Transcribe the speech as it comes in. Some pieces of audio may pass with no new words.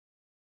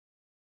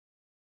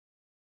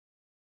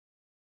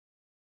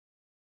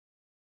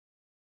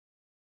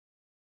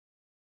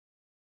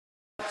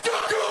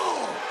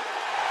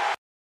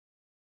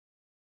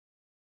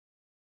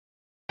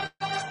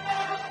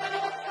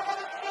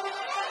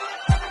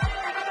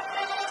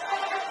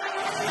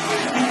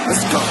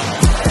Let's go.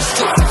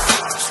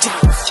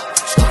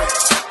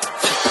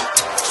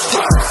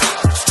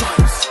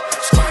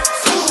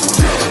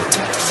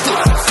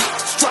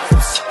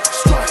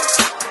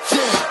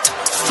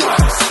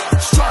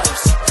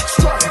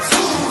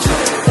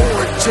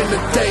 Orange in the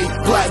day,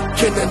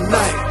 black in the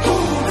night.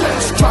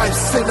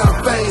 Stripes in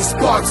our veins,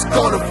 sparks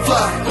gonna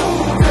fly.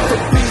 The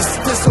beast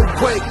is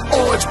awake,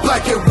 orange,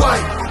 black and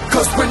white.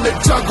 Cause when the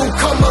jungle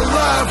come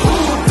alive,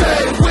 who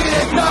day we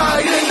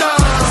ignite and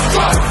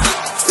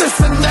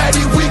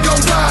Cincinnati, we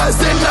gon' rise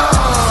and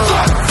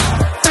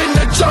in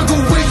the jungle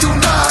we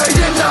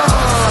unite and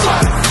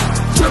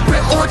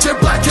dripping orange and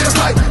black and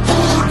white.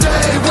 Who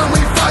day when we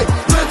fight,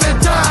 live and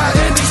die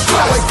in these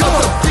stripes. Wake up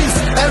the beast,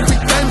 every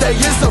day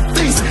is a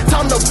feast.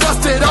 Time to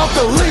bust it off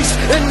the leash.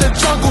 In the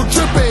jungle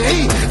dripping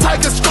heat,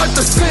 tigers strike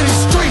the city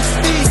streets.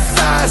 East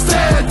side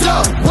stand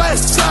up,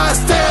 west side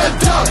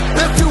stand up.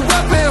 If you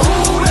reppin'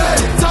 who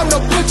day, time to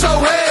put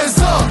your hands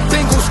up.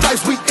 Bingo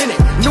stripes, we in it.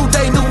 New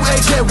day, new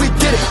age, yeah, we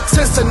get it.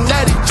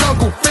 Cincinnati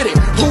jungle fitted.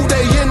 Who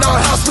day in our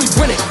house, we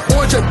win it.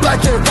 Orange and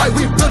black and white,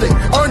 we build it.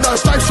 Earn our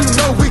stripes, you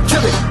know we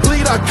kill it.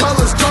 Bleed our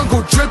colors,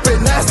 jungle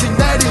dripping. Nasty,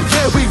 natty,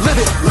 yeah, we live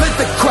it. Lit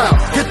the crowd,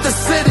 get the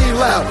city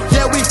loud.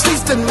 Yeah, we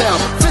feasting now.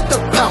 Fit the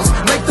pounce,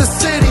 make the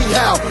city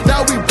howl.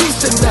 Now we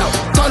beastin' now.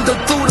 Thunder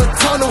through the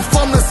tunnel,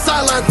 from the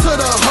sideline to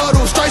the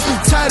huddle. Stripes we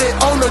tatted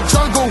on the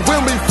jungle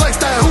when we flex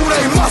that who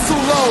they muscle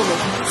on them.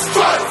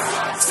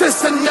 Stripes,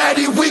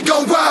 Cincinnati, we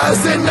gon'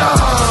 rise and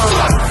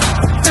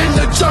in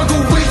the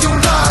jungle we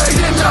unite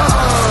and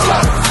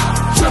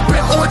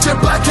dripping orange and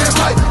black and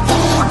white.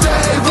 All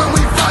day when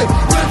we fight,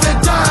 live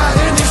and die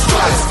in these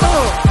stripes.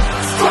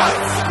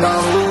 Stripes. Now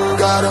who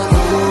gotta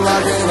move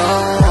like it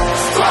on?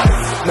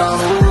 Stripes. Now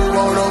who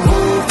wanna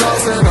move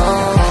crossing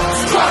on?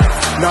 Stripes.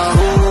 Now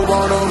who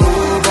wanna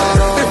move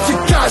on? If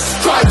you got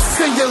stripes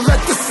and you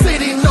let the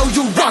city know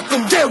you rock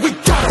them, yeah we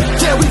got them,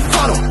 yeah we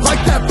fought them.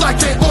 Like that black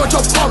and orange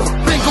up on them.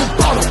 Bingo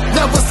bottle,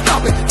 never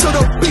stop it till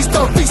the beast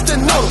of feast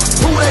and know them.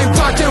 Who they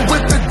rockin'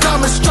 with the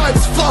diamond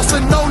stripes,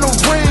 flossing on the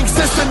ring.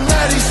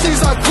 Cincinnati,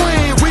 she's our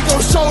queen, we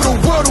gon' show the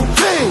world who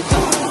king.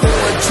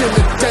 Orange in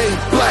the day,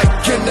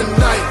 black in the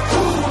night.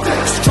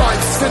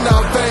 Stripes in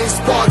our veins,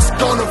 sparks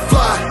gonna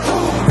fly.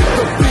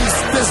 The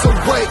beast is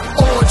awake,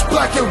 orange,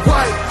 black and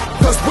white.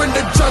 Cause when the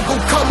jungle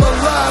come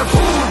alive,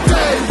 who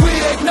day we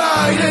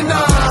ignite and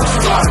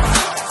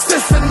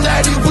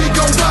Cincinnati, we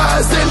gon'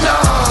 rise and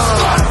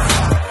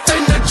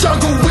in the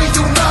jungle we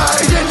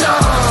unite and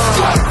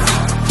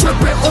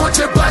dripping orange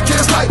and black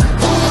and white.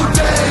 Who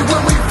day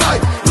when we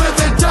fight, live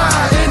and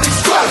die in these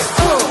stripes.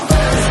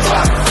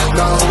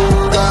 Now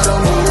who gotta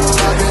move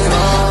like it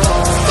on?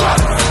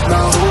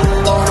 Now who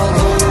wanna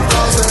move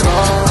crossing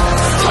on?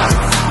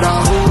 Now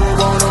who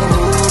gonna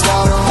move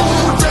on? Who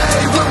day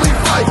when we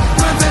fight,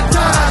 live and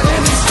die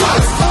in these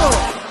stripes.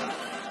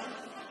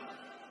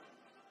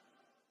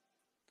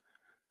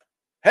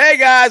 Hey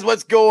guys,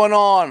 what's going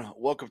on?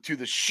 Welcome to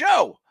the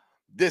show.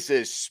 This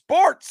is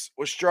Sports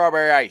with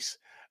Strawberry Ice.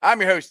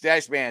 I'm your host, the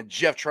Iceman,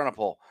 Jeff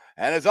Trenopole.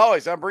 And as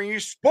always, I'm bringing you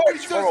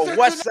sports from a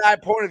West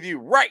Side point of view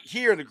right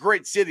here in the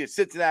great city of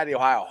Cincinnati,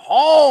 Ohio,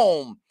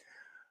 home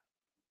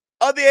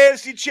of the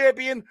AFC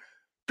champion,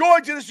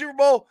 going to the Super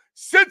Bowl,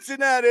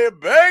 Cincinnati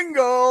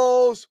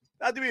Bengals.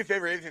 Now, do me a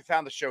favor, if you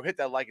found the show, hit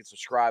that like and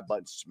subscribe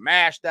button.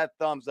 Smash that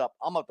thumbs up.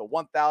 I'm up to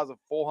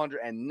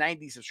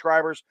 1,490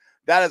 subscribers.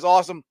 That is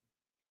awesome.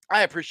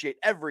 I appreciate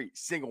every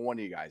single one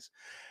of you guys.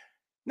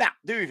 Now,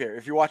 do me a favor,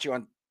 if you're watching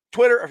on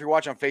Twitter, or if you're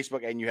watching on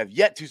Facebook and you have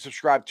yet to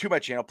subscribe to my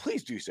channel,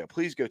 please do so.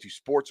 Please go to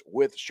Sports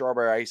with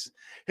Strawberry Ice.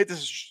 Hit the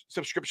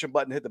subscription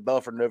button, hit the bell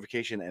for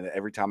notification, and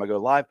every time I go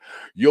live,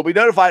 you'll be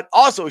notified.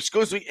 Also,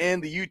 exclusively in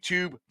the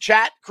YouTube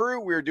chat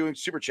crew, we're doing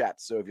super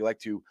chats. So if you'd like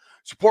to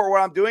support what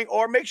I'm doing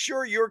or make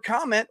sure your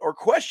comment or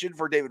question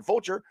for David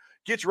Fulcher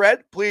gets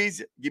read,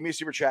 please give me a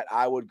super chat.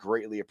 I would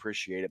greatly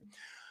appreciate it.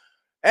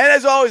 And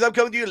as always, I'm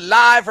coming to you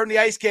live from the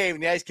Ice Cave.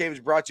 And the Ice Cave is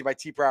brought to you by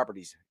T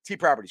Properties. T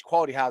Properties,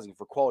 quality housing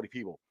for quality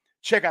people.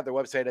 Check out their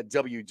website at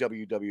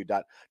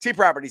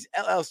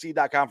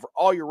www.tpropertiesllc.com for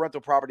all your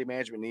rental property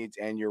management needs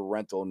and your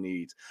rental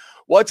needs.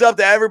 What's up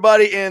to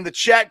everybody in the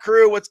chat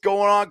crew? What's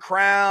going on,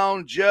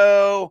 Crown,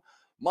 Joe,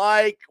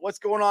 Mike? What's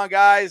going on,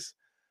 guys?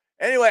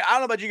 Anyway, I don't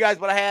know about you guys,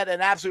 but I had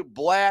an absolute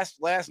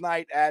blast last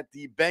night at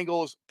the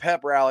Bengals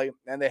pep rally,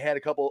 and they had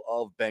a couple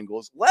of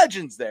Bengals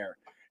legends there.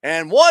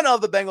 And one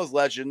of the Bengals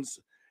legends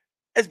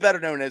is better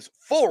known as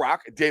Full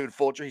Rock, David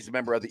Fulcher. He's a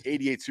member of the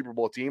 88 Super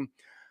Bowl team.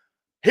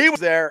 He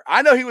was there.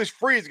 I know he was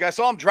freezing. I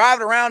saw him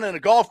driving around in a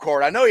golf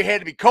cart. I know he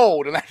had to be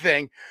cold in that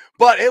thing,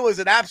 but it was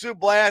an absolute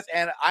blast,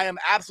 and I am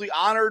absolutely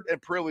honored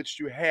and privileged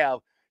to have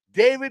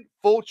David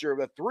Fulcher,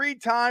 the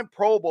three-time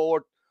Pro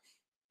Bowler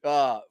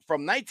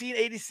from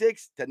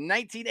 1986 to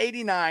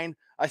 1989,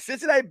 a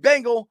Cincinnati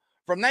Bengal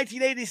from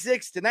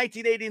 1986 to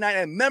 1989,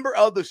 and member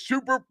of the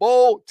Super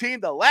Bowl team.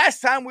 The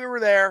last time we were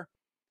there,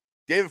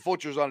 David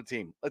Fulcher was on the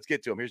team. Let's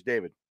get to him. Here's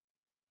David.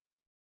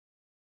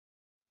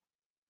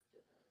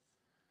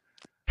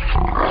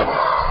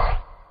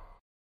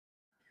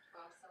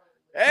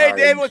 Hey,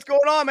 David, what's going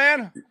on,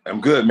 man?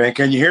 I'm good, man.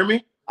 Can you hear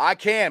me? I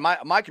can.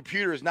 My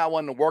computer is not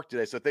wanting to work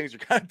today, so things are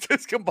kind of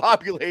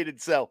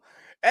discombobulated. So,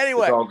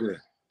 anyway, It's all good.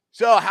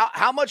 So,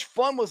 how much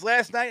fun was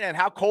last night, and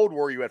how cold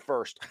were you at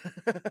first?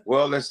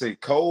 Well, let's see.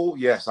 Cold,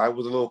 yes, I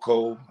was a little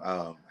cold.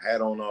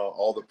 Had on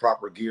all the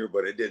proper gear,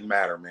 but it didn't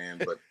matter, man.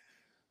 But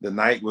the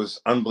night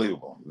was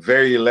unbelievable,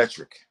 very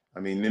electric.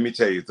 I mean, let me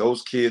tell you,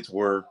 those kids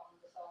were,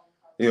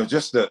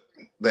 just the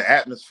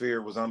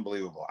atmosphere was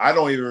unbelievable. I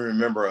don't even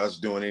remember us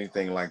doing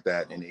anything like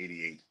that in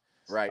 '88.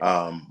 Right.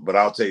 But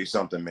I'll tell you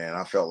something, man.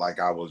 I felt like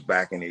I was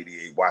back in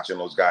 '88, watching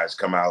those guys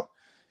come out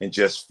and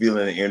just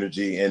feeling the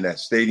energy in that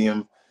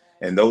stadium.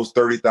 And those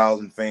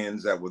 30,000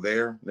 fans that were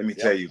there, let me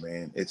tell you,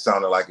 man, it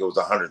sounded like it was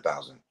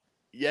 100,000.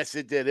 Yes,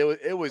 it did.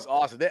 It was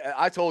awesome.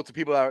 I told to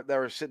people that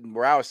were sitting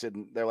where I was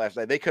sitting there last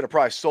night, they could have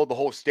probably sold the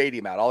whole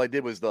stadium out. All they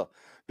did was the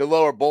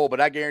lower bowl, but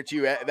I guarantee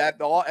you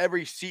that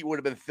every seat would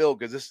have been filled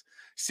because this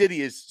city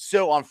is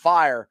so on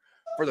fire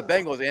for the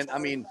Bengals. And I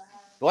mean,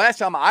 the last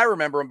time I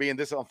remember them being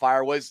this on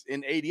fire was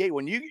in '88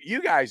 when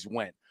you guys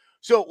went.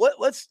 So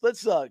let's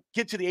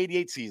get to the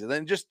 '88 season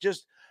and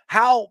just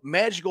how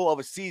magical of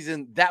a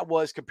season that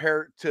was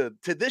compared to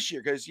this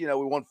year. Because, we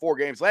won 4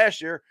 games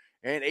last year,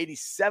 and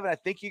 '87, I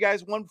think you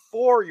guys won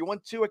 4. You won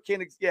 2.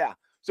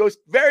 So it's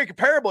very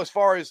comparable as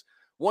far as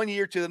one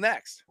year to the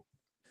next.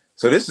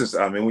 So this is,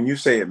 when you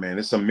say it, man,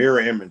 it's a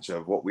mirror image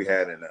of what we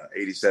had in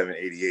 '87,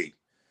 '88,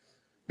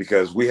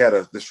 because we had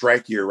the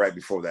strike year right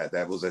before that.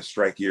 That was a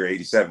strike year,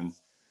 '87,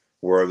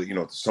 where,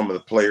 some of the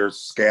players,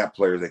 scab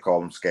players, they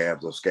call them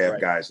scabs, those scab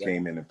guys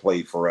came in and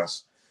played for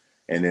us.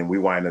 And then we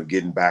wind up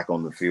getting back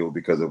on the field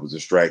because it was a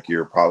strike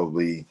year,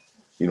 probably,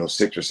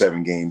 6 or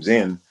 7 games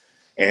in.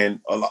 And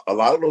a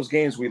lot of those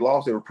games we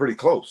lost, they were pretty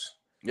close.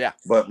 Yeah.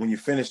 But when you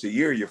finish the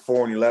year, you're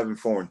 4-11,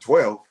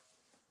 4-12.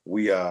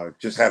 We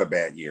just had a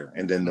bad year.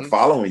 And then the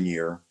following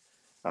year,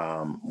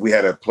 we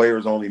had a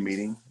players only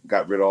meeting,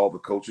 got rid of all the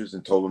coaches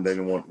and told them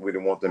we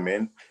didn't want them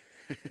in.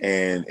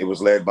 And it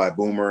was led by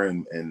Boomer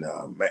and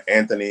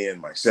Anthony and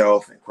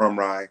myself and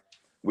Crumry.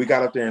 We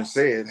got up there and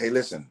said, hey,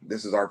 listen,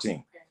 this is our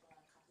team.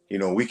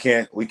 We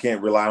can't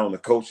rely on the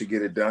coach to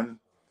get it done.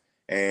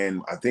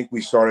 And I think we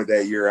started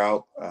that year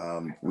out.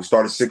 We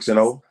started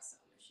 6-0.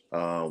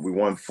 We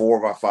won 4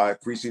 of our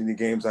 5 preseason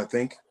games, I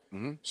think.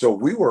 Mm-hmm. So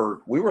we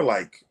were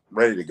like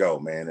ready to go,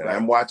 man. And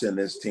I'm watching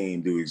this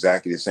team do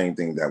exactly the same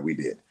thing that we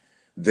did.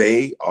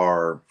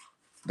 They're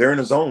in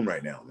a zone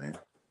right now, man.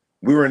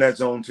 We were in that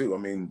zone too. I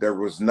mean, there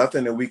was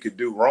nothing that we could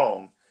do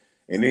wrong,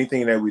 and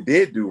anything that we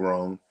did do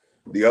wrong,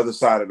 the other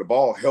side of the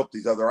ball helped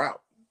each other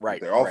out. Right.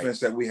 The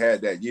offense that we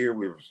had that year,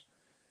 we were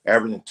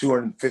averaging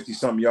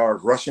 250-something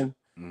yards rushing.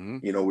 Mm-hmm.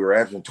 We were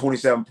averaging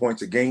 27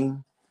 points a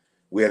game.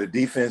 We had a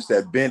defense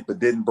that bent but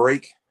didn't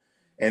break.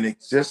 And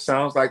it just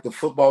sounds like the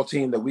football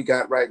team that we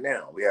got right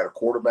now. We had a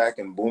quarterback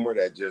in Boomer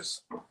that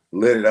just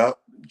lit it up.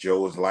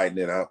 Joe was lighting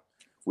it up.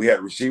 We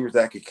had receivers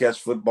that could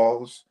catch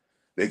footballs.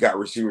 They got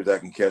receivers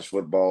that can catch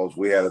footballs.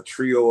 We had a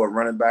trio of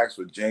running backs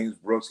with James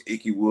Brooks,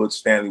 Ickey Woods,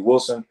 Stanley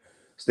Wilson,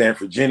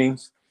 Stanford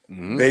Jennings.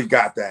 Mm-hmm. They've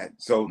got that.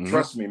 So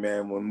trust me,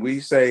 man, when we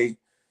say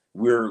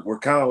we're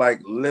kind of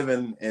like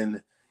living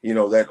in,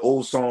 that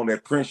old song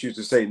that Prince used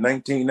to say,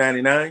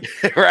 1999.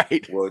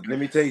 Right. Well, let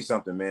me tell you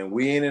something, man.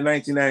 We ain't in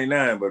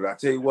 1999, but I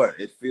tell you what,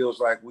 it feels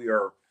like we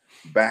are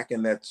back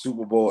in that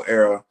Super Bowl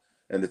era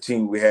and the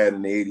team we had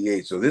in the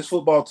 '88. So this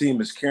football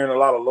team is carrying a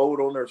lot of load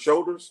on their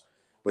shoulders,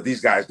 but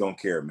these guys don't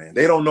care, man.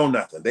 They don't know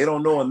nothing. They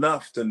don't know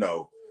enough to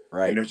know.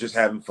 Right. And they're just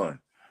having fun.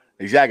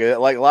 Exactly.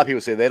 Like a lot of people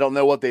say, they don't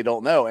know what they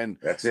don't know. And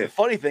that's it. The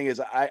funny thing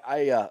is I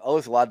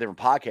listen to a lot of different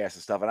podcasts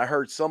and stuff, and I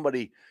heard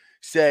somebody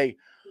say,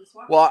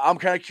 well, I'm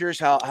kind of curious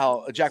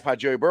how Jackpot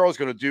Joey Burrow is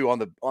going to do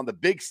on the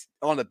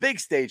big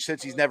stage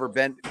since he's never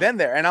been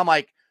there. And I'm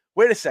like,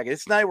 wait a second,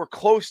 it's not even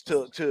close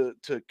to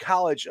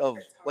college of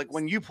like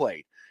when you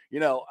played.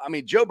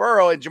 Joe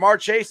Burrow and Jamar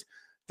Chase,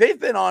 they've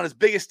been on as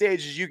big a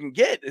stage as you can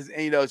get,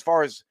 as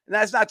far as, and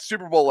that's not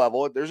Super Bowl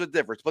level. There's a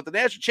difference, but the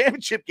national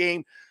championship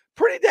game,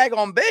 pretty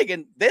daggone big,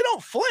 and they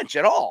don't flinch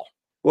at all.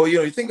 Well,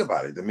 you think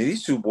about it. I mean,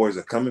 these two boys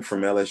are coming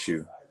from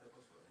LSU.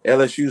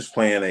 LSU's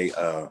playing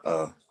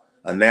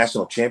a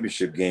national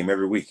championship game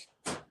every week.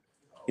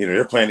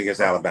 They're playing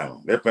against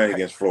Alabama. They're playing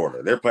against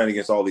Florida. They're playing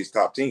against all these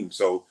top teams.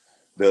 So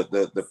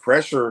the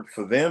pressure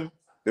for them,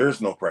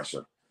 there's no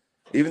pressure.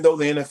 Even though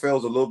the NFL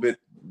is a little bit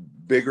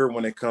bigger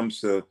when it comes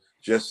to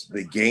just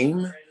the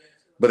game,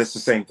 but it's the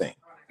same thing.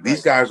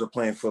 These guys are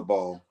playing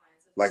football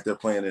like they're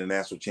playing in a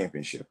national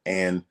championship.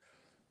 And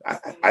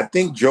I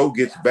think Joe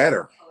gets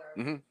better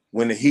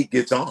when the heat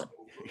gets on.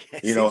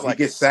 He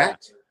gets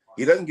sacked.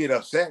 He doesn't get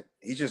upset.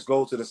 He just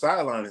goes to the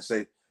sideline and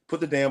say, put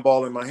the damn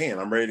ball in my hand.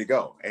 I'm ready to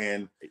go.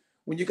 And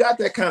when you got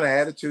that kind of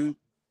attitude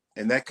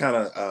and that kind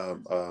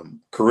of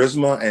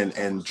charisma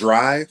and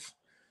drive,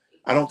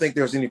 I don't think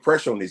there's any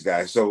pressure on these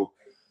guys. So,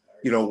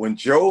 when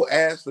Joe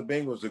asked the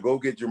Bengals to go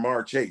get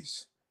Jamar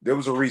Chase, there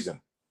was a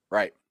reason.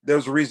 Right. There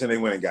was a reason they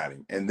went and got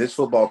him. And this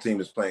football team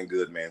is playing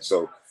good, man.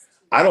 So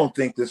I don't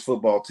think this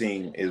football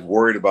team is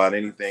worried about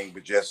anything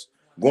but just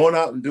going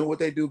out and doing what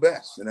they do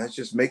best, and that's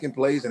just making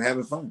plays and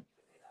having fun.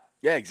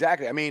 Yeah,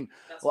 exactly. I mean,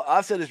 well,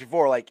 I've said this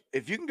before. Like,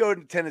 if you can go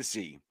to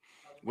Tennessee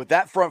with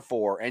that front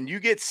four and you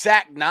get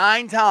sacked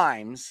 9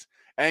 times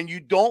and you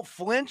don't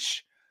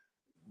flinch,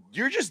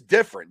 you're just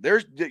different.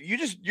 You're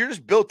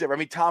just built different.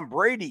 I mean, Tom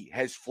Brady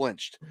has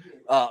flinched.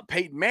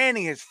 Peyton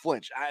Manning has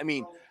flinched. I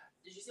mean,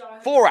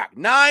 Florak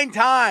 9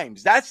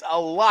 times. That's a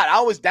lot.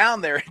 I was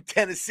down there in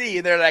Tennessee,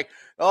 and they're like,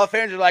 all the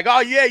fans are like,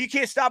 oh yeah, you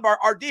can't stop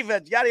our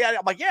defense. Yada yada.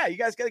 I'm like, yeah, you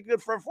guys got a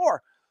good front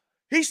four.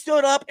 He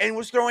stood up and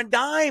was throwing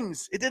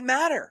dimes. It didn't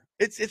matter.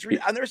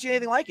 I've never seen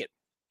anything like it.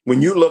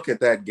 When you look at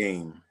that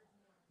game,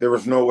 there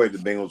was no way the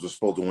Bengals were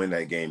supposed to win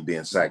that game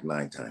being sacked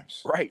 9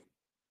 times. Right.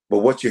 But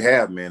what you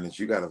have, man, is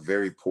you got a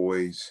very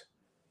poised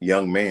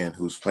young man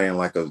who's playing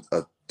like a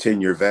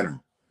 10-year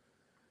veteran.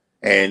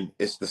 And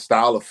it's the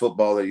style of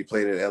football that he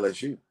played at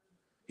LSU.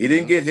 He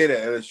didn't get hit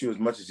at LSU as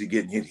much as he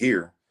getting hit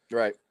here.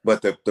 Right.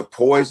 But the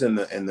poise and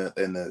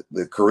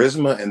the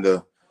charisma and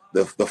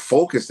the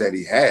focus that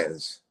he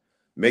has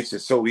makes it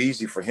so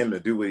easy for him to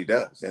do what he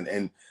does.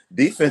 And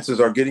defenses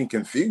are getting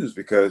confused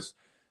because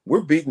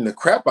we're beating the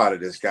crap out of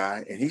this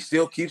guy and he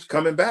still keeps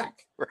coming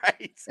back.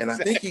 Right. And I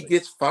think he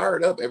gets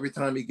fired up every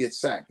time he gets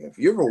sacked. If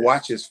you ever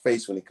watch his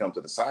face when he comes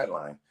to the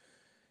sideline,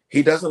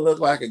 he doesn't look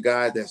like a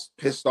guy that's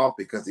pissed off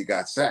because he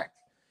got sacked.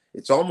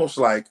 It's almost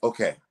like,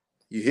 okay,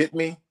 you hit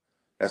me,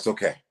 that's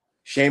okay.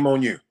 Shame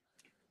on you,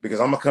 because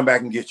I'm going to come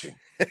back and get you.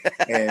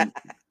 And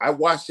I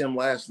watched him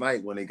last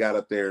night when he got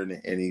up there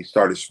and he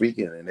started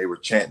speaking and they were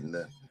chanting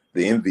the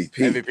MVP.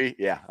 MVP,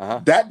 yeah.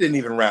 That didn't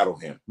even rattle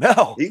him.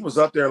 No. He was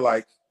up there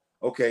like,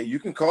 okay, you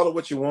can call it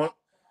what you want.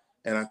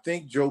 And I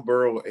think Joe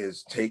Burrow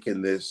is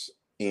taking this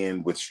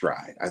in with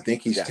stride. I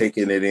think he's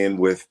taking it in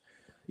with,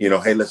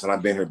 hey, listen,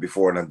 I've been here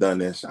before and I've done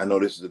this. I know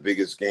this is the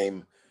biggest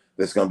game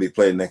that's going to be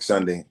played next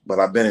Sunday, but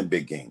I've been in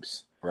big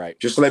games. Right.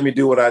 Just let me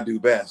do what I do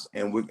best,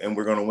 and we're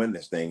going to win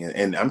this thing.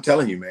 And I'm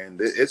telling you, man,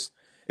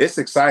 it's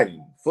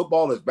exciting.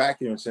 Football is back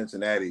here in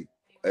Cincinnati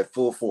at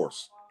full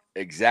force.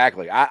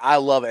 Exactly. I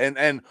love it.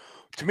 And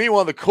to me,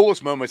 one of the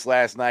coolest moments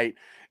last night,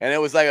 and it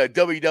was like a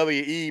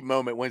WWE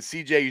moment when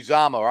CJ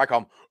Uzama, or I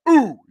call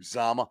him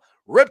Uzama,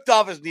 ripped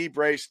off his knee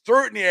brace,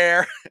 threw it in the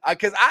air.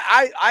 Because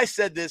I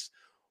said this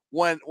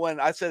when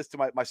I said this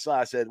to my son.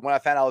 I said, when I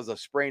found out it was a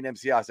sprained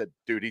MCL, I said,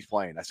 dude, he's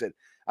playing. I said,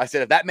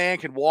 if that man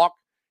can walk,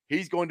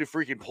 he's going to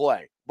freaking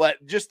play.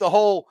 But just the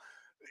whole,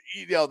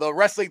 the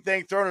wrestling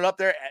thing, throwing it up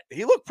there,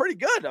 he looked pretty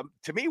good.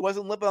 To me, he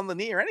wasn't limping on the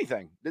knee or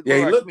anything. Yeah,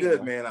 he looked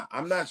good, man.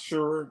 I'm not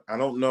sure. I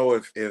don't know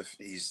if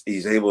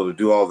he's able to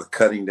do all the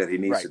cutting that he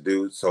needs to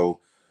do. So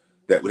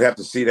that we'd have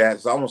to see that.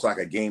 It's almost like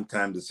a game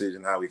time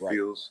decision how he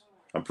feels.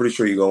 I'm pretty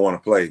sure he's going to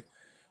want to play.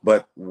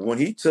 But when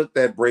he took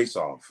that brace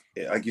off,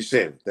 like you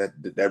said,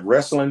 that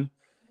wrestling,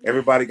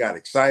 everybody got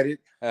excited.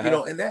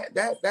 And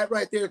that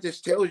right there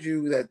just tells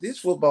you that this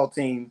football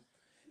team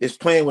is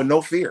playing with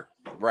no fear.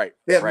 Right.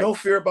 They have no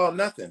fear about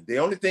nothing. The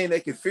only thing they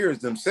can fear is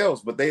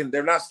themselves, but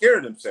they're not scared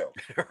of themselves.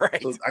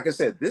 Right. So, like I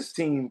said, this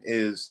team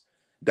is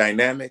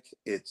dynamic.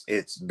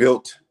 It's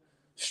built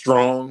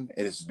strong,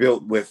 and it's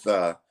built with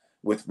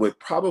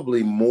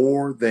probably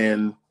more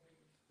than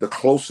the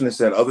closeness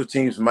that other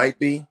teams might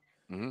be.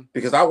 Mm-hmm.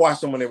 Because I watched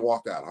them when they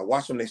walked out. I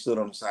watched them when they stood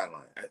on the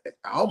sideline.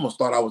 I almost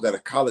thought I was at a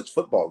college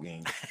football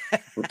game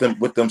with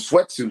them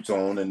sweatsuits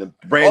on and the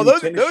brand new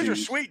tennis those shoes. are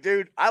sweet,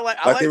 dude. I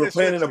like they were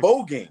playing in a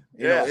bowl game.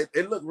 You know,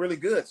 it looked really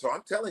good. So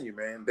I'm telling you,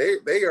 man,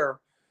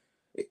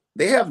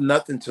 they have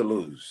nothing to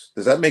lose.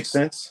 Does that make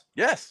sense?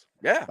 Yes.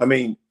 Yeah. I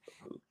mean,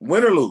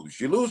 win or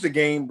lose. You lose the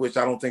game, which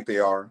I don't think they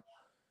are,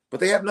 but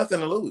they have nothing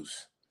to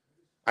lose.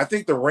 I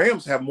think the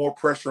Rams have more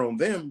pressure on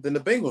them than the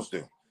Bengals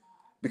do.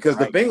 Because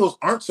the Bengals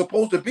aren't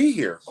supposed to be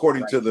here,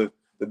 according to the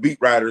beat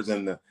writers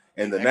and the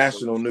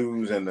national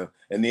news and the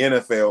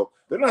NFL.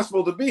 They're not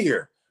supposed to be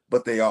here,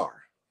 but they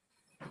are.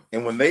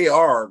 And when they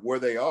are where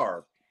they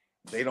are,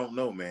 they don't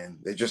know, man.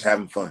 They're just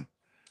having fun.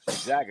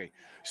 Exactly.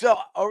 So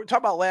we're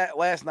talking about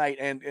last night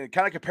and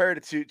kind of compared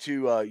it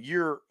to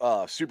your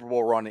Super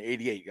Bowl run in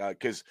 '88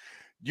 because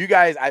you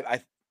guys,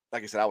 I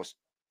like I said, I was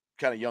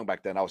kind of young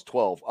back then. I was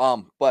 12.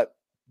 But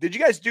did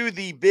you guys do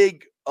the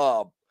big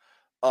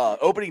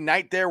opening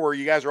night there where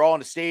you guys are all in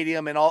the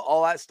stadium and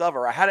all that stuff,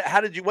 or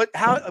how does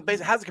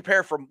it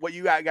compare from what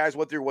you guys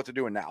went through, what they're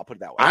doing now? I'll put it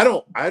that way.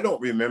 I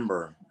don't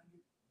remember,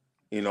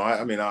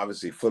 I mean,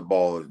 obviously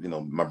football,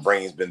 my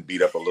brain's been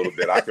beat up a little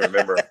bit. I can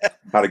remember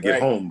how to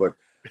get home, but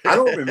I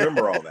don't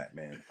remember all that,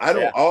 man.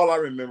 All I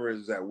remember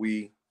is that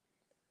we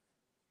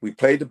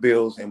played the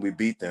Bills and we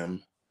beat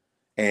them,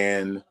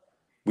 and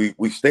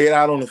we stayed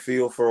out on the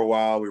field for a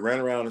while. We ran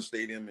around the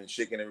stadium and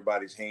shaking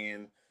everybody's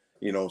hand,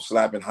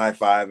 slapping,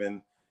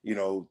 high-fiving,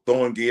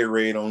 throwing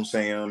Gatorade on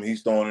Sam.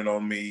 He's throwing it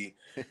on me.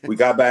 We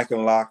got back in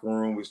the locker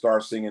room. We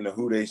started singing the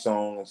Who Dey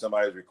song, and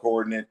somebody was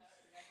recording it.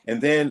 And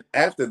then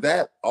after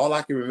that, all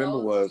I can remember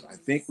was I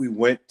think we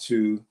went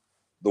to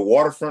the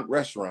Waterfront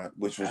restaurant,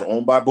 which was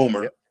owned by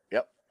Boomer.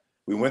 Yep.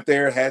 We went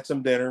there, had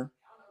some dinner.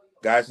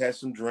 Guys had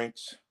some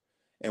drinks.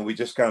 And we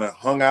just kind of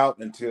hung out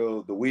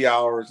until the wee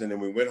hours. And then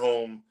we went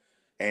home.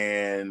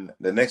 And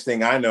the next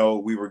thing I know,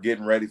 we were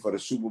getting ready for the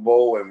Super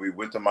Bowl, and we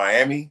went to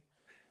Miami,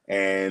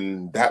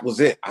 and that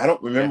was it. I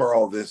don't remember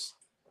all this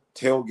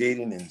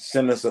tailgating and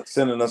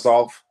sending us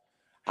off.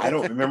 I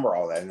don't remember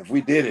all that. And if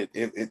we did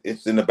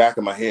it's in the back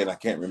of my head. I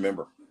can't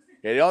remember.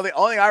 Yeah, the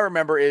only thing I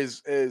remember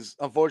is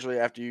unfortunately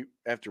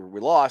after we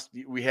lost,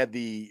 we had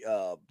the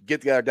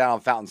get together down on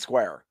Fountain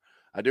Square.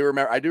 I do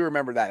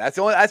remember that.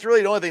 That's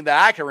really the only thing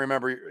that I can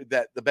remember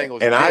that the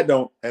Bengals And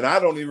did. I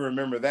don't even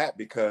remember that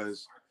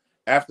because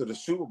after the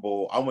Super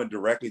Bowl, I went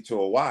directly to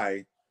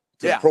Hawaii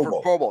to the Pro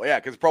Bowl. Pro Bowl, yeah,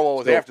 because Pro Bowl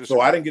was after. So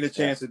I didn't get a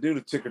chance to do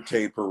the ticker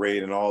tape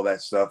parade and all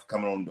that stuff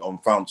coming on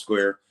Fountain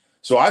Square.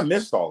 So I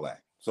missed all that.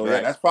 So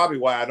yeah, that's probably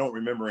why I don't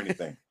remember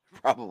anything.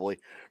 Probably.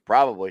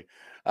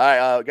 All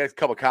right, got a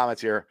couple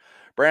comments here.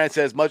 Brandon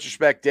says, much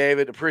respect,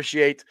 David.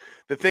 Appreciate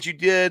the things you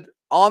did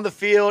on the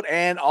field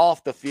and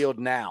off the field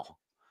now.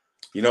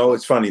 You know,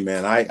 it's funny,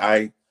 man.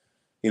 I'm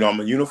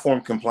a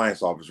uniform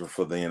compliance officer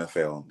for the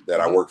NFL that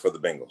I work for the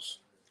Bengals.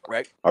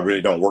 Right. I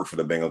really don't work for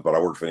the Bengals, but I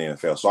work for the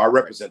NFL. So I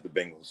represent the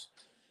Bengals.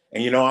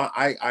 And,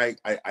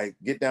 I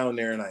get down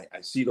there and I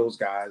see those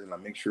guys and I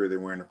make sure they're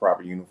wearing the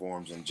proper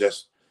uniforms and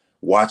just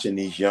watching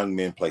these young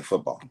men play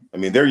football. I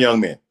mean, they're young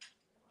men.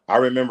 I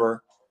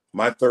remember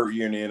my third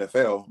year in the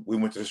NFL, we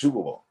went to the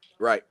Super Bowl.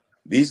 Right.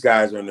 These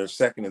guys are in their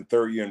second and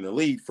third year in the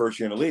league, first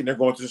year in the league, and they're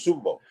going to the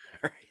Super Bowl.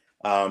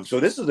 Right. So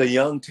this is a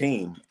young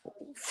team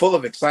full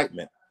of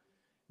excitement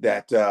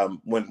that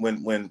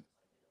when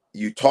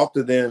you talk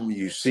to them,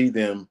 you see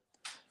them,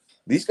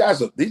 these guys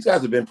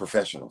have been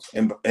professionals.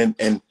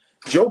 And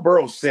Joe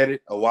Burrow said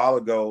it a while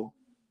ago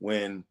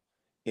when,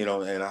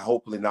 and I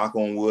hopefully knock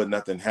on wood,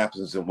 nothing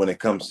happens when it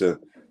comes to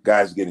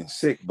guys getting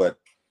sick, but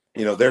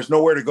there's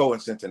nowhere to go in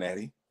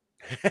Cincinnati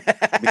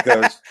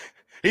because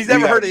he's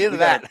never heard the end of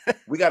that.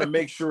 We got to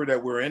make sure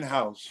that we're in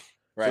house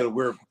so that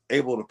we're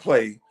able to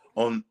play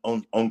on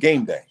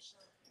game day.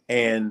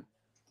 And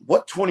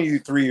what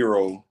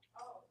 23-year-old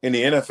in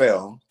the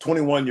NFL,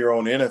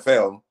 21-year-old in the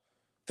NFL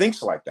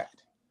thinks like that?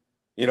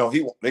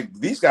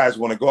 These guys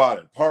want to go out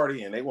and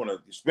party and they want to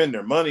spend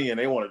their money and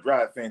they want to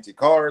drive fancy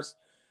cars,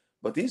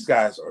 but these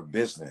guys are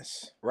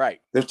business.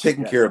 Right. They're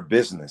taking care of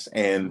business.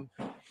 And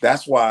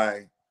that's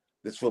why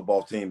this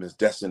football team is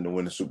destined to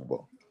win the Super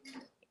Bowl.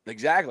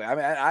 Exactly. I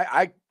mean,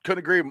 I couldn't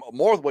agree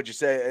more with what you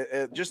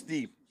say. Just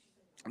the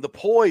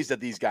poise that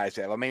these guys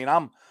have. I mean,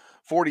 I'm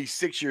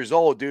 46 years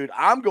old, dude.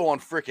 I'm going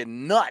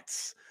freaking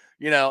nuts,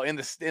 in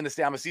the stand.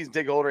 I'm a season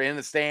ticket holder in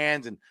the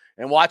stands and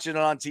watching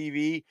it on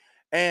TV.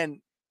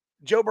 And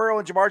Joe Burrow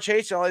and Jamar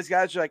Chase and all these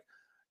guys are like,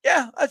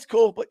 yeah, that's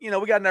cool, but we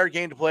got another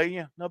game to play.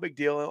 Yeah, no big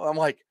deal. I'm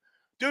like,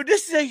 dude,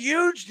 this is a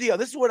huge deal.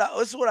 This is what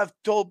I've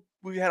told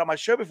we had on my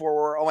show before.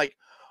 Where I'm like,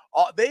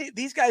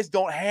 these guys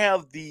don't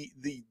have the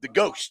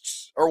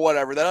ghosts or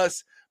whatever that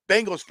us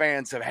Bengals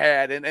fans have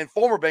had and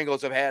former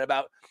Bengals have had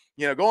about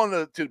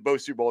going to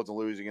both Super Bowls and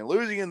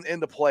losing in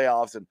the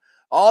playoffs and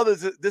all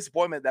this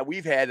disappointment that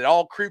we've had. It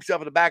all creeps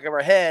up in the back of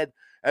our head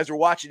as we're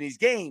watching these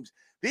games.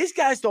 These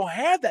guys don't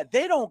have that.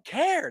 They don't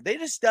care. They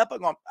just step up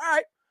and go, all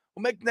right,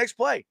 we'll make the next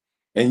play.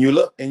 And you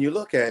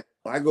look at,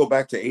 I go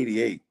back to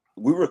 88.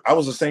 I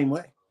was the same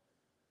way.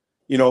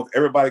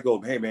 Everybody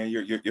goes, hey man,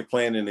 you're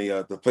playing in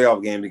the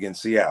playoff game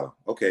against Seattle.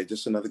 Okay,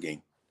 just another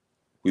game.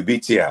 We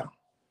beat Seattle.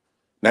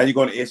 Now you're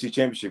going to the AFC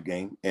Championship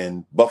game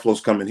and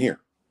Buffalo's coming here.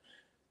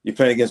 You're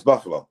playing against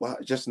Buffalo. Well,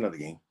 just another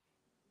game.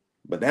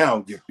 But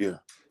now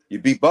you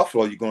beat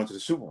Buffalo, you're going to the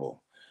Super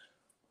Bowl.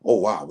 Oh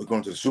wow, we're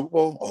going to the Super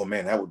Bowl? Oh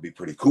man, that would be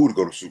pretty cool to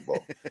go to the Super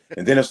Bowl.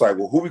 And then it's like,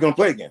 well, who are we going to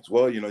play against?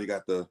 Well, you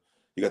got the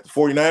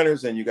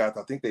 49ers and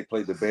I think they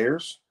played the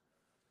Bears.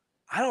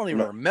 I don't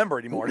even remember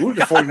anymore. Who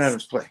did the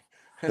 49ers play?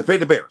 They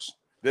played the Bears.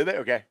 Did they?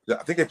 Okay.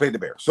 I think they played the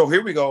Bears. So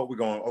here we go. We're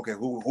going, okay,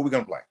 who are we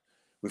going to play?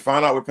 We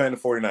find out we're playing the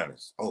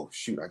 49ers. Oh,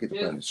 shoot, I get to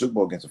play in the Super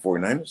Bowl against the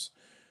 49ers?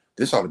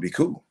 This ought to be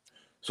cool.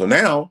 So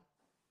now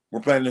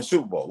we're playing the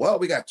Super Bowl. Well,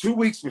 we got 2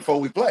 weeks before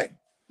we play.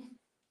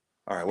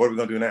 All right, what are we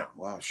going to do now?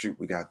 Well, shoot,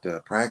 we got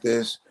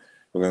practice.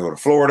 We're going to go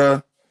to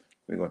Florida.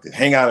 We're going to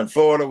hang out in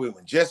Florida. We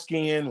went jet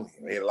skiing.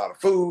 We ate a lot of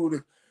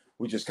food.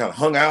 We just kind of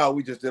hung out.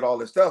 We just did all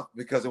this stuff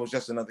because it was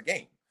just another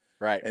game.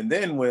 Right. And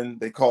then when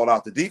they called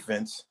out the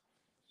defense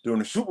during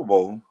the Super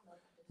Bowl,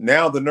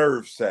 now the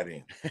nerves set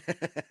in.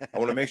 I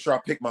want to make sure I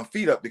pick my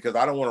feet up because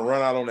I don't want to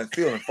run out on that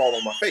field and fall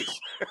on my face.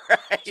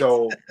 Right.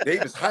 So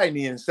Davis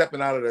hiding and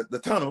stepping out of the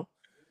tunnel.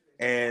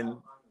 And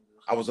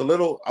I wasn't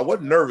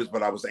nervous,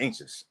 but I was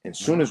anxious. And as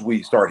soon as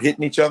we start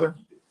hitting each other,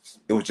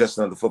 it was just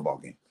another football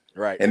game.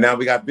 Right. And now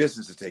we got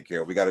business to take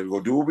care of. We got to go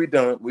do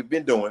what we've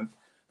been doing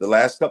the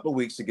last couple of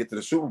weeks to get to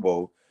the Super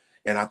Bowl.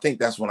 And I think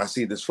that's when I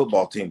see this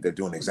football team, they're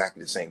doing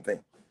exactly the same thing.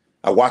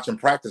 I watched them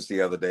practice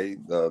the other day,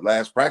 the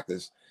last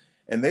practice,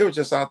 and they were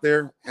just out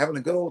there having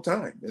a good old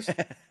time.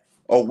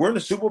 Oh, we're in the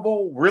Super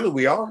Bowl? Really,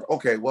 we are?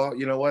 Okay, well,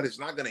 you know what? It's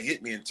not going to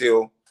hit me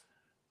until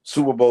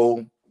Super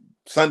Bowl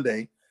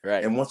Sunday.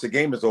 Right. And once the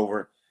game is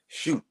over,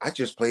 shoot, I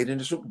just played in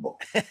the Super Bowl.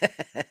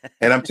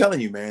 And I'm telling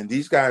you, man,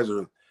 these guys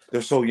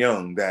they're so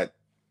young that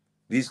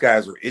these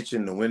guys are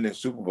itching to win their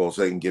Super Bowl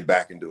so they can get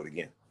back and do it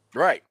again.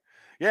 Right.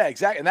 Yeah,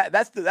 exactly. And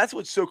that's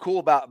what's so cool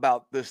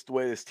about this, the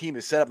way this team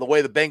is set up, the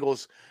way the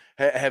Bengals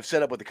have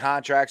set up with the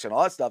contracts and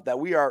all that stuff, that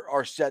we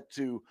are set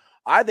to,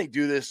 I think,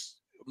 do this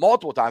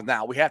multiple times.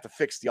 Now we have to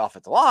fix the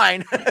offensive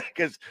line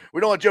because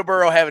we don't want Joe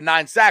Burrow having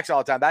 9 sacks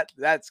all the time.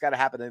 That's got to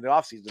happen in the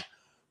offseason.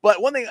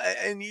 But one thing,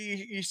 and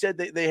you said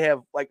they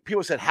have, like,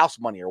 people said house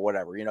money or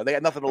whatever. They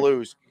got nothing to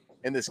lose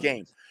in this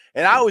game.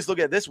 And I always look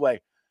at it this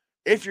way: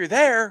 if you're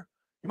there,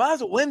 you might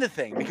as well win the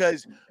thing,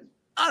 because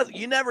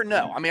you never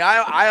know. I mean,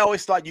 I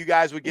always thought you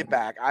guys would get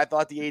back. I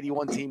thought the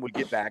 81 team would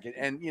get back,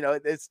 and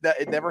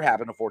it never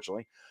happened,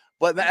 unfortunately.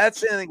 But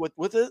that's the thing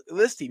with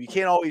this team. You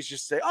can't always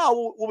just say,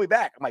 "Oh, we'll be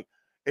back." I'm like,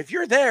 if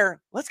you're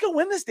there, let's go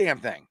win this damn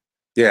thing.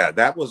 Yeah,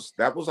 that was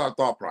our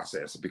thought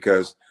process,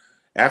 because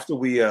after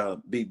we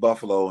beat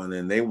Buffalo and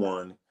then they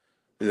won,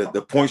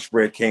 the point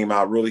spread came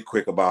out really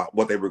quick about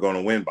what they were going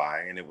to win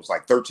by, and it was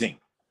like 13.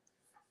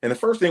 And the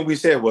first thing we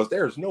said was,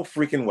 there's no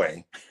freaking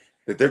way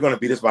that they're going to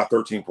beat us by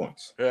 13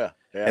 points. Yeah.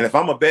 And if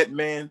I'm a betting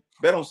man,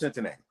 bet on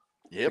Cincinnati.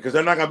 Yep. Because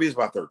they're not going to beat us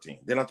by 13.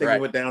 Then I think we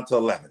went down to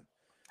 11.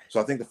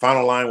 So I think the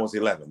final line was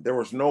 11. There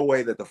was no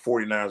way that the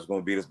 49ers were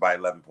going to beat us by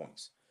 11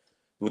 points.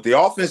 With the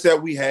offense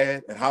that we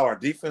had and how our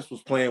defense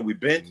was playing, we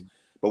bent,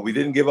 but we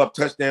didn't give up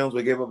touchdowns.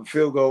 We gave up a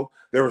field goal.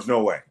 There was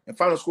no way. And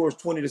final score is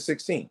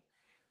 20-16.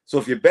 So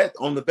if you bet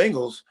on the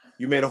Bengals,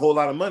 you made a whole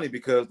lot of money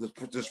because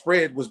the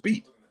spread was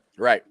beat.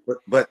 Right.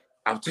 But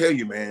I'll tell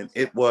you, man,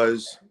 it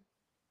was,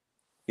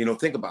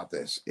 think about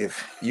this.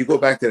 If you go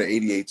back to the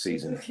 88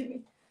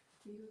 season,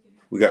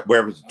 we're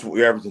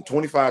averaging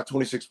 25,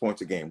 26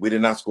 points a game. We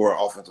did not score an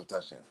offensive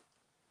touchdown.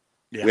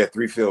 Yeah. We had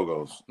 3 field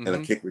goals and a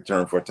kick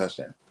return for a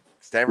touchdown.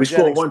 We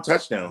scored 1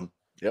 touchdown.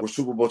 Yep. We're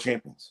Super Bowl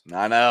champions.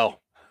 I know.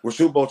 We're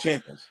Super Bowl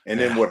champions. And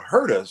then what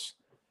hurt us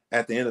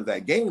at the end of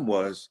that game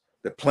was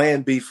the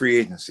Plan B free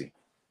agency.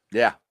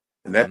 Yeah.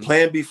 And that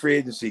Plan B free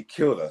agency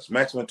killed us.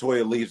 Max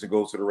Montoya leaves and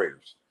goes to the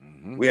Raiders.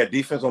 We had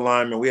defensive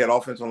linemen. We had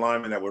offensive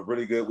linemen that were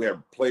really good. We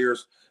had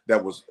players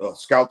that was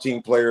scout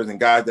team players and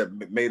guys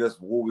that made us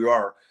who we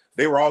are.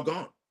 They were all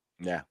gone.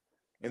 Yeah.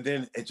 And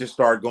then it just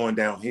started going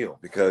downhill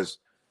because,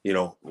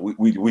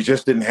 we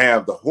just didn't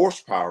have the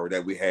horsepower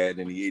that we had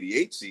in the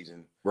 88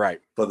 season.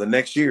 Right. For the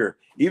next year.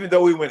 Even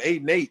though we went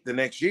 8-8 the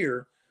next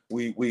year,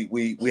 we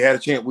had a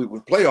chance with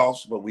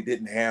playoffs, but we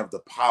didn't have the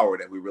power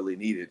that we really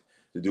needed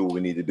to do what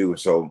we need to do.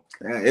 So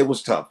it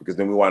was tough because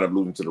then we wound up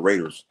losing to the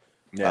Raiders.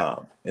 Yeah.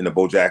 In the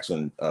Bo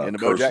Jackson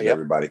curse,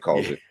 everybody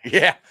calls it.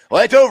 Yeah.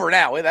 Well, it's over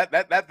now.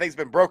 That thing's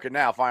been broken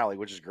now, finally,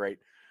 which is great.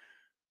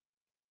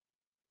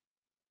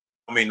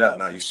 I mean,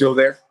 no, you still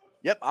there?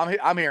 Yep,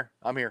 I'm here.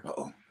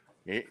 Uh-oh.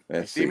 You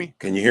see me?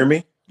 Can you hear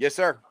me? Yes,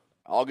 sir.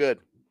 All good.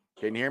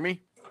 Can you hear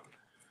me?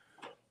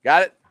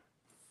 Got it?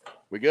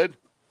 We good?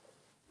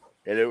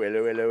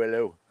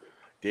 Hello.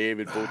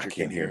 David Fulcher. I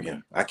can't hear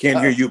you. I can't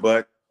hear you,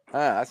 bud.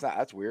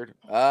 That's weird.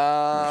 I'm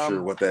not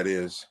sure what that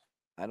is.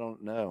 I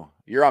don't know.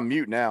 You're on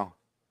mute now.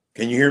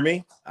 Can you hear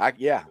me? I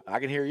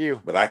can hear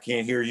you. But I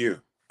can't hear you.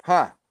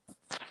 Huh.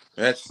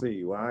 Let's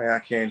see why I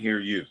can't hear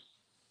you.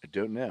 I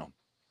don't know.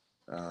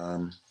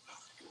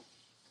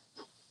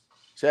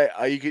 Say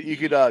you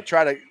could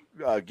try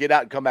to get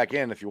out and come back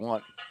in if you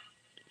want.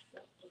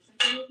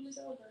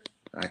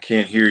 I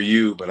can't hear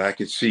you, but I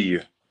can see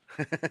you.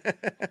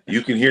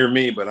 You can hear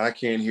me, but I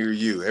can't hear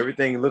you.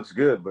 Everything looks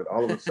good, but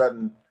all of a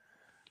sudden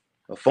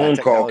a phone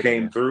call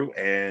came through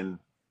and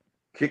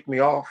kicked me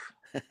off.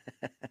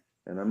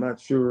 And I'm not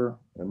sure,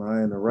 am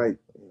I in the right?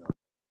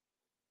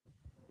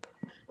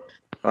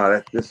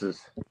 This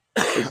is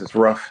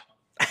rough.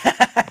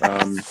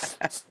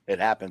 It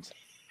happens.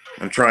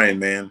 I'm trying,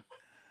 man.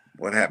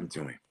 What happened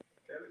to me?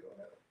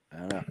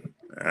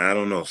 I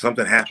don't know.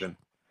 Something happened.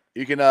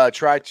 You can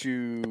try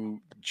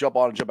to jump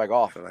on and jump back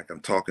off. I feel like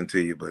I'm talking to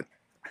you, but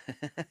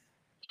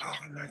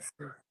I'm not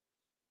sure.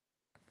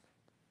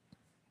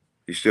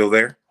 You still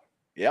there?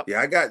 Yep. Yeah,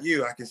 I got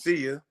you. I can see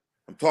you.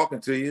 I'm talking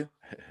to you.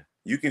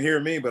 You can hear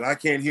me, but I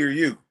can't hear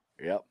you.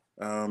 Yep.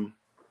 I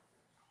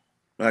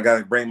got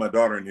to bring my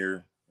daughter in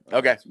here.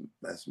 Okay.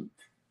 That's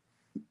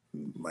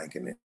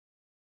miking it.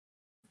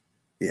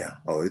 Yeah.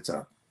 Oh, it's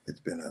up.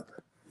 It's been up.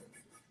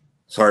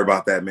 Sorry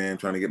about that, man.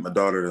 Trying to get my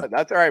daughter to.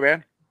 That's all right,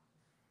 man.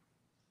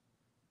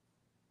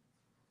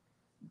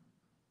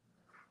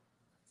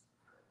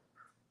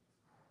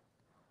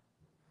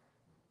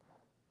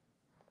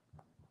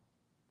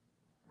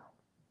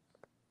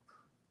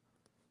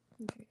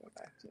 Okay, go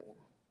back to it.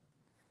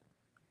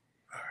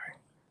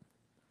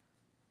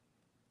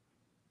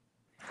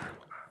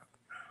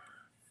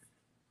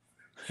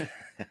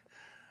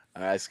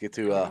 All right, let's get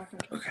to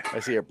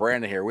let's see here.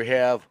 Brandon here. We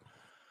have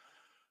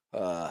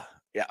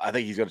I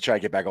think he's gonna try to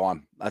get back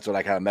on. That's what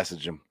I kind of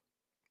messaged him.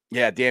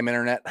 Yeah, damn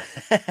internet.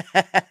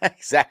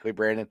 Exactly,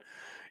 Brandon.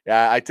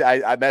 Yeah, I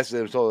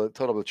messaged him,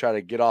 told him to try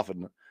to get off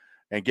and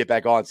get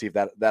back on, see if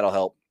that'll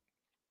help.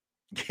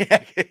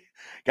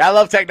 Gotta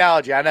love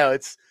technology. I know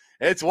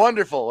it's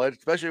wonderful,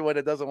 especially when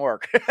it doesn't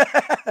work.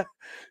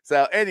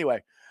 So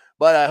anyway,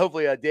 but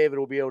hopefully David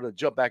will be able to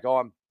jump back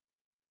on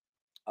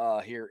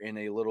here in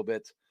a little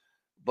bit.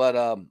 But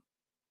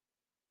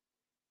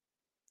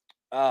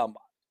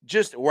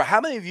just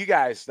how many of you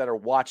guys that are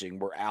watching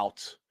were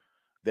out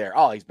there?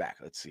 Oh, he's back.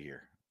 Let's see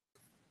here.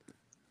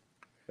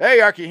 Hey,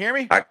 Art, can you hear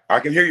me? I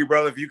can hear you,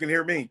 brother. If you can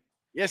hear me.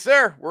 Yes,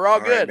 sir. We're all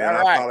good. Right, man.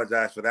 All right. I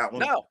apologize for that one.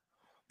 No.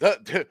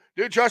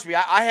 Dude, trust me.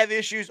 I have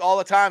issues all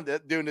the time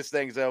doing this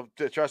thing. So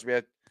trust me,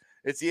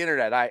 it's the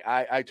internet.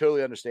 I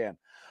totally understand.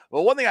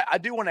 But one thing I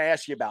do want to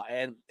ask you about,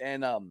 and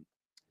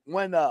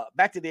when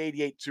back to the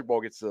 '88 Super Bowl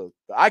gets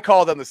I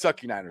call them the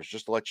Sucky Niners,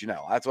 just to let you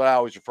know. That's what I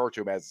always refer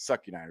to them as, the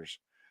Sucky Niners,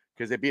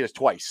 because they beat us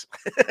twice.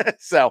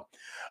 So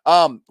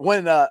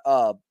when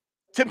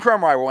Tim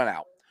Krumrie went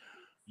out,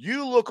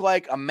 you look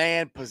like a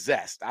man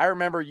possessed. I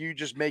remember you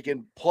just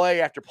making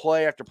play after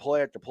play after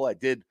play after play.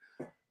 Did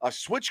a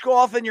switch go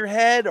off in your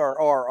head,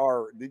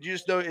 or did you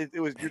just know it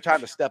was your time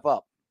to step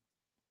up?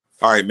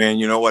 All right, man.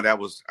 You know what?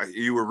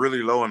 You were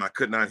really low and I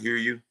could not hear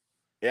you.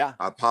 Yeah.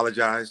 I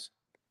apologize.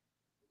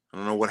 I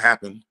don't know what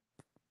happened.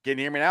 Can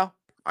you hear me now?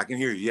 I can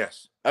hear you.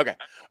 Yes. Okay.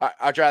 All right,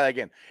 I'll try that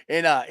again.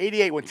 In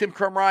 '88, when Tim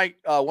Krumrie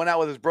went out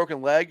with his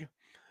broken leg,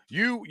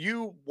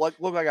 you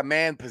looked like a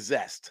man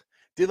possessed.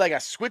 Did like a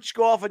switch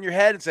go off in your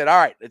head and said, all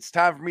right, it's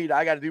time for me.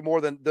 I got to do more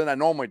than I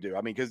normally do.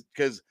 I mean,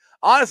 because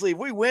honestly, if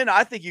we win,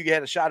 I think you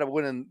had a shot of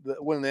winning the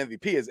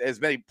MVP as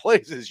many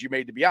plays as you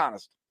made, to be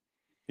honest.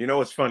 You know,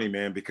 it's funny,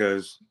 man,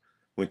 because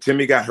when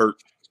Timmy got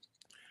hurt,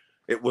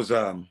 it was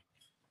kind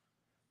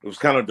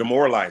of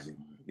demoralizing.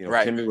 You know,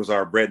 right. Timmy was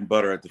our bread and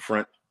butter at the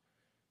front.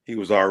 He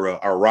was our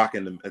rock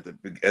at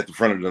the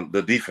front of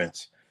the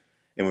defense.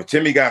 And when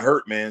Timmy got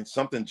hurt, man,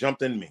 something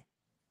jumped in me.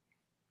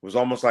 It was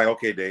almost like,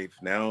 okay, Dave,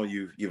 now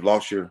you've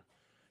lost your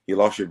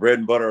bread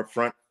and butter up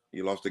front.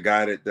 You lost a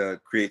guy that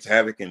creates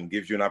havoc and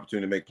gives you an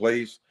opportunity to make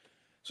plays.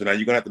 So now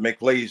you're gonna have to make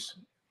plays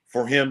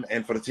for him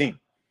and for the team.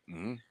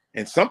 Mm-hmm.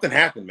 And something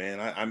happened, man.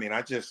 I don't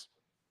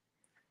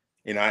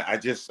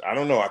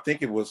know. I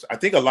think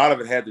a lot of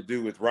it had to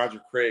do with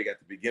Roger Craig at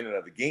the beginning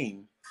of the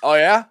game. Oh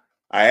yeah.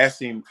 I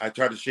asked him. I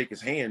tried to shake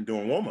his hand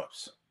during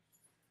warmups,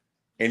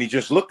 and he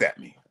just looked at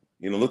me.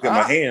 Look at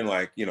my hand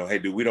like, hey,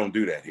 dude, we don't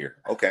do that here.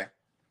 Okay.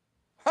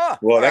 Huh.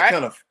 Well, that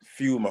kind of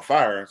fueled my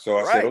fire. So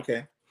I said, Right.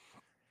 okay.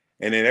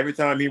 And then every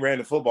time he ran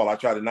the football, I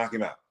tried to knock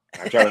him out.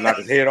 I tried to knock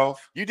his head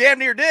off. You damn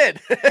near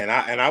did. and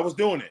I was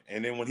doing it.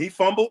 And then when he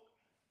fumbled,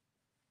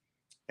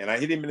 and I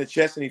hit him in the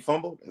chest and he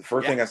fumbled, the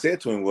first thing I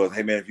said to him was,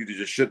 hey, man, if you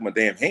just shook my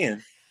damn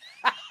hand,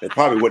 it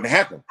probably wouldn't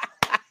happen.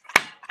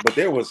 But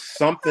there was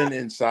something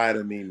inside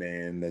of me,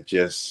 man, that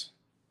just,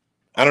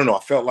 I don't know.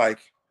 I felt like,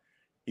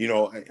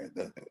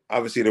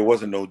 obviously there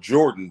wasn't no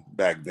Jordan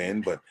back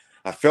then, but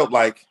I felt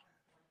like,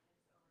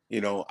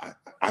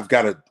 I've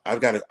got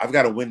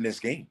to win this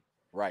game.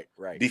 Right.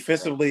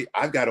 Defensively,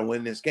 I've got to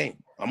win this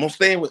game. I'm gonna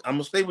stay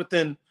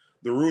within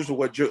the rules of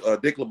what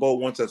Dick LeBeau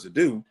wants us to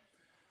do,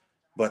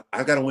 but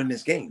I've got to win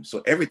this game.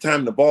 So every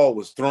time the ball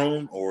was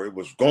thrown or it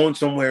was going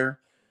somewhere,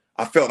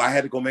 I felt I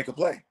had to go make a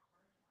play,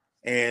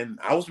 and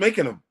I was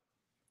making them.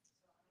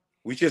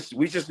 We just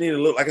needed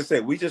a little, like I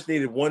said, we just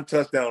needed one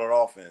touchdown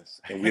on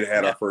offense, and we'd have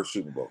had our first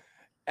Super Bowl.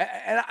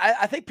 And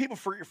I think people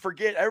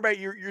forget, everybody,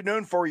 you're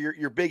known for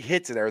your big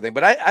hits and everything,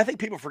 but I think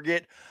people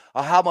forget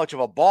how much of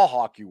a ball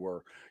hawk you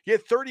were. You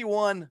had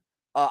 31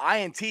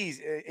 INTs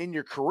in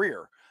your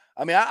career.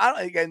 I mean,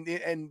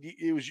 and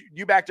it was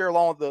you back there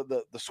along with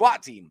the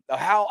SWAT team.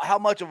 How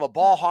much of a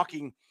ball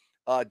hawking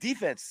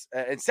defense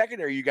and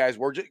secondary you guys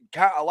were, just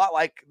kind of a lot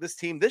like this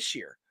team this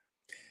year.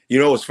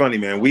 It's funny,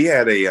 man. We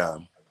had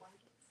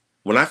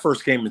when I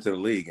first came into the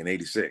league in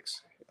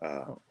 '86,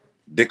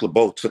 Dick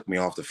LeBeau took me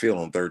off the field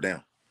on third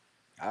down.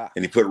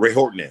 And he put Ray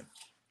Horton in.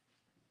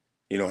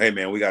 Hey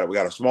man, we got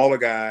a smaller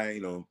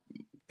guy.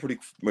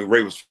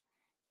 Ray was.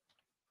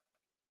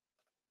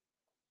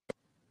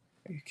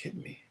 Are you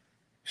kidding me?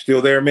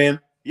 Still there, man?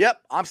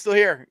 Yep, I'm still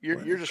here.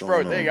 You're just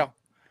frozen. There you go.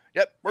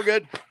 Yep, we're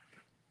good.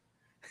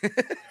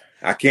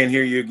 I can't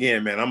hear you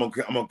again, man. I'm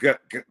gonna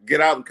get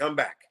out and come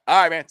back.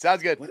 All right, man.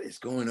 Sounds good. What is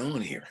going on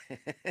here?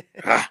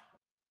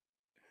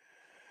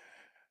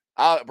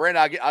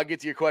 Brandon, I'll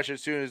get to your question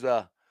as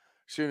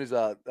soon as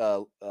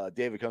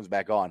David comes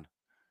back on.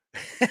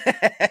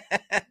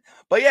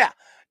 But yeah,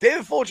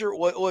 David Fulcher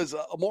was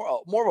more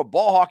of a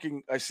ball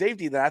hawking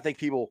safety than I think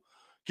people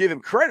give him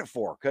credit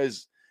for,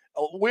 because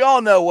we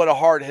all know what a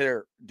hard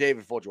hitter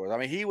David Fulcher was. I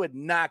mean, he would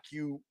knock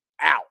you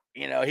out.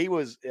 He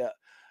was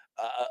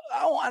I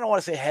don't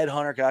want to say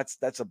headhunter, because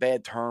that's a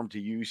bad term to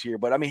use here,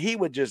 but I mean, he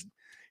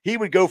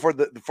would go for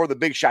the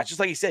big shots. Just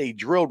like he said, he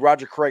drilled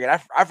Roger Craig. And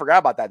I forgot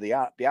about that,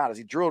 to be honest.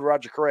 He drilled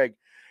Roger Craig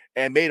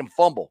and made him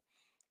fumble.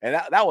 And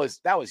that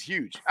was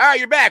huge. All right,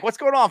 you're back. What's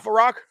going on,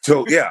 Farouk?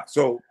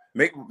 So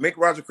make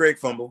Roger Craig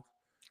fumble.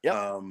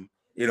 Yep.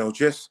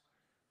 Just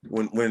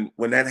when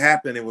that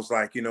happened, it was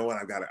like, you know what,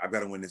 I've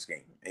got to win this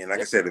game. And like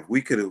I said, if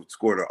we could have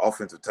scored an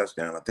offensive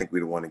touchdown, I think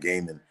we'd have won the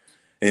game.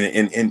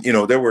 And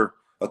there were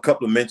a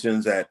couple of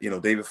mentions that,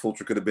 David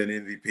Fulcher could have been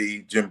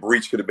MVP. Jim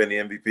Breach could have been the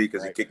MVP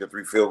because he kicked the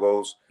 3 field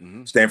goals.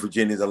 Mm-hmm. Stanford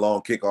Jennings, a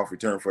long kickoff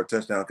return for a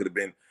touchdown, could have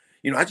been,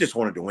 I just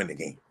wanted to win the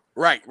game.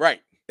 Right.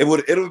 It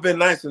would have been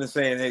nicer than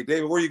saying, hey,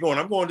 David, where are you going?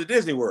 I'm going to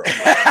Disney World.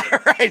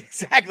 Right,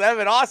 exactly. That would have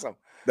been awesome.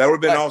 That would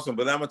have been awesome.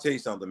 But I'm gonna tell you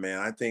something, man.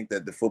 I think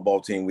that the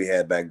football team we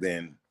had back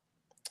then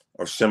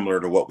are similar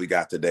to what we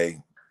got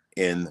today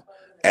in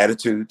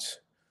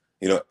attitudes.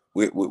 You know,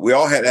 we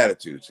all had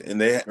attitudes,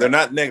 and they're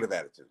not negative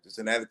attitudes. It's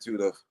an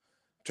attitude of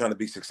trying to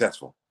be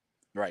successful,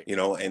 right? You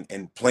know,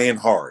 and playing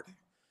hard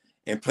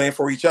and playing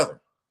for each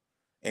other.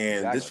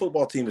 And this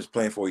football team is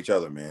playing for each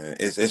other, man.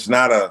 It's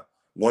not a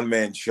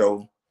one-man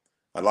show.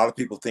 A lot of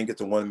people think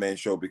it's a one-man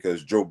show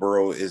because Joe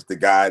Burrow is the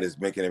guy that's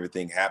making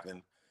everything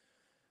happen.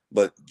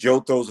 But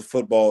Joe throws the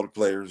football to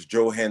players.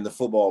 Joe hands the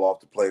football off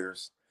to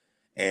players.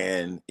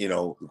 And, you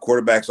know, the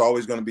quarterback's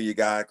always going to be your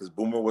guy because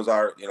Boomer was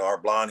our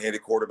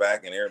blonde-headed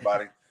quarterback and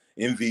everybody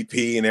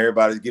MVP and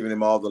everybody's giving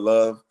him all the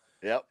love.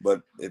 Yep.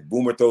 But if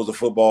Boomer throws the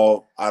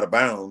football out of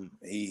bounds,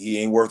 he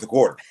ain't worth a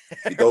quarter.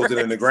 If he throws it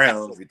in the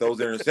ground, if he throws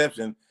an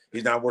interception,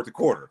 he's not worth a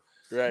quarter.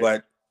 Right.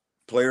 But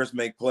players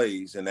make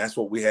plays, and that's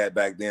what we had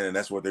back then, and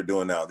that's what they're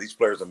doing now. These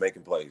players are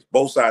making plays,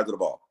 both sides of the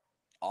ball.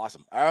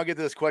 Awesome. I'll get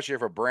to this question here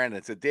for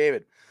Brandon. So,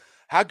 David,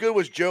 how good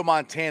was Joe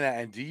Montana,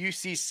 and do you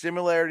see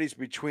similarities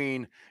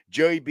between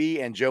Joey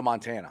B and Joe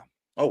Montana?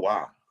 Oh,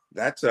 wow.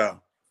 That's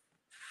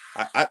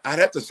I'd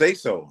have to say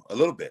so a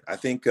little bit. I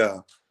think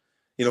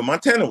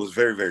Montana was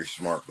very, very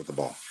smart with the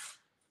ball.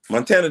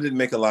 Montana didn't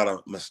make a lot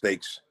of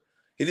mistakes.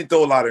 He didn't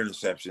throw a lot of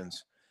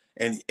interceptions,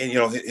 and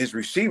his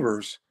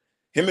receivers,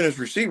 him and his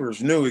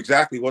receivers knew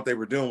exactly what they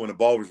were doing when the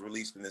ball was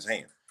released in his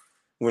hand.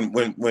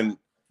 When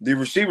the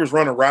receivers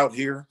run a route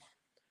here,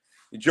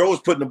 Joe is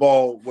putting the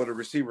ball where the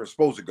receiver is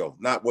supposed to go,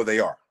 not where they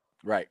are.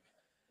 Right.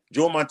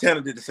 Joe Montana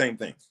did the same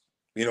thing.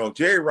 You know,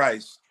 Jerry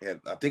Rice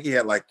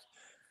had like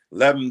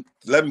 11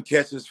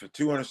 catches for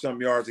 200-something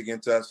yards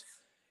against us,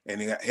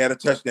 and he had a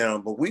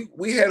touchdown. But we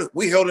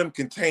held him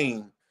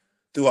contained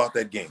throughout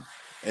that game.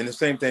 And the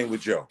same thing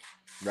with Joe.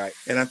 Right.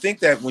 And I think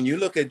that when you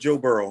look at Joe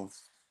Burrow,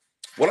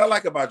 what I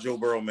like about Joe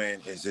Burrow, man,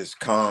 is his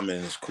calm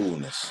and his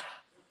coolness.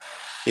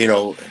 You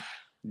know,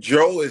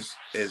 Joe is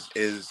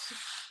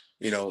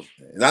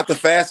not the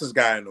fastest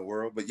guy in the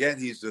world, but yet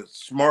he's the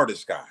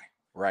smartest guy.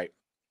 Right.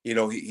 You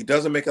know, he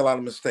doesn't make a lot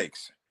of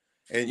mistakes.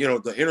 And,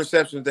 the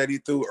interceptions that he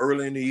threw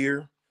early in the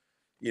year,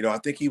 I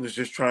think he was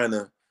just trying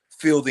to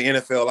feel the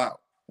NFL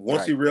out.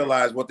 Once he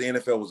realized what the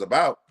NFL was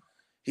about,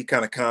 he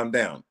kind of calmed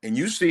down. And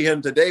you see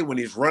him today when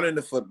he's running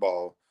the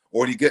football,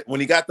 or when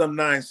he got them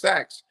 9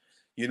 sacks,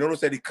 you notice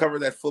that he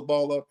covered that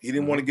football up. He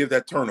didn't want to give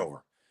that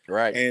turnover.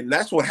 Right. And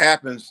that's what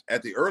happens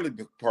at the early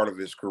part of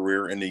his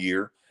career in the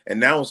year. And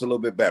now it's a little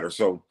bit better.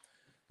 So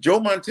Joe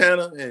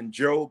Montana and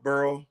Joe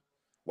Burrow,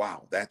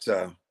 wow, that's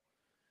a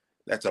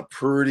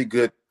pretty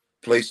good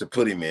place to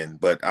put him in.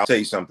 But I'll tell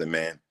you something,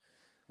 man.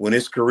 When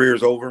his career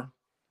is over,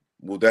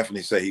 we'll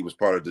definitely say he was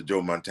part of the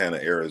Joe Montana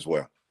era as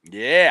well.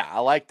 Yeah, I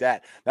like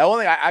that. Now, one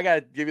thing I got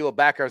to give you a little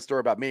background story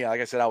about me. Like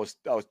I said, I was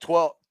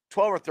 12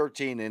 or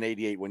 13 in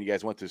 '88 when you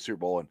guys went to the Super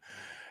Bowl,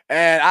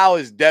 and I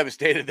was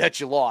devastated that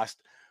you lost.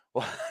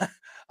 Well,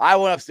 I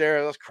went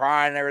upstairs, I was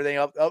crying and everything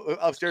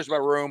upstairs in my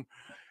room,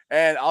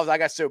 and I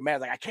got so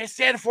mad, like I can't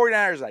stand the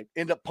 49ers. I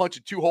ended up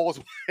punching 2 holes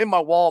in my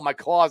wall in my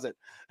closet.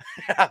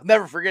 I'll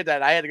never forget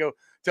that. I had to go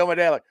tell my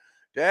dad, like,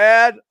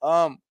 Dad,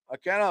 I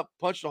kind of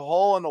punched a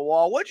hole in the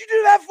wall. What'd you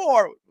do that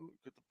for?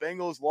 The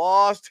Bengals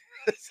lost.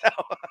 So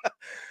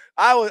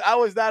I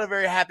was not a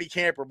very happy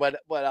camper, but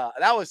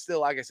that was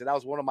still, like I said, that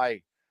was one of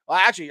my. Well,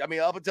 actually, I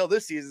mean, up until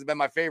this season, has been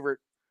my favorite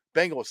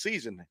Bengals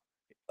season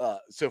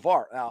so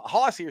far. Now,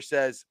 Haas here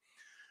says,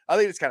 I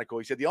think it's kind of cool.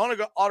 He said, the only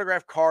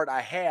autograph card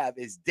I have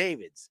is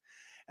David's,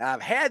 and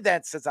I've had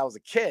that since I was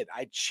a kid.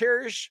 I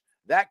cherish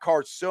that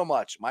card so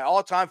much. My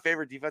all-time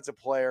favorite defensive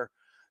player.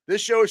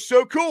 This show is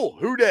so cool.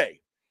 Who day?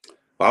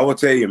 I will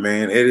tell you,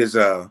 man, it's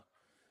a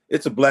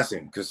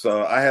blessing because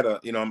I had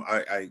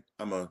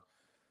I'm a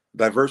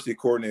diversity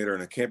coordinator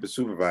and a campus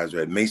supervisor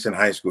at Mason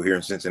High School here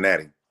in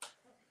Cincinnati.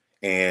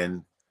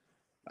 And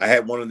I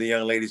had one of the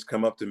young ladies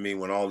come up to me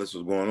when all this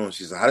was going on.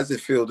 She said, how does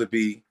it feel to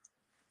be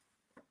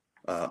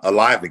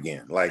alive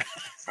again? Like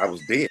I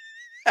was dead.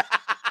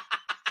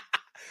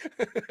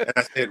 And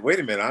I said,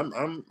 wait a minute,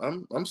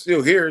 I'm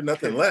still here,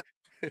 nothing left.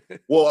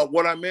 Well,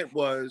 what I meant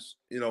was,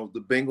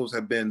 the Bengals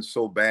have been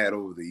so bad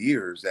over the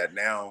years that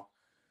now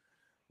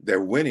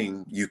they're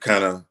winning, you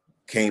kind of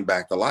came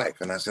back to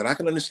life. And I said, I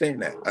can understand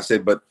that. I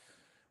said, but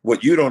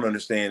what you don't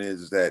understand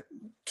is that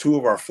 2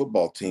 of our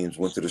football teams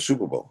went to the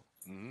Super Bowl.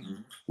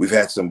 Mm-hmm. We've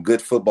had some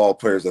good football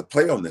players that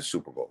play on this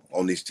Super Bowl,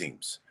 on these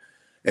teams.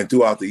 And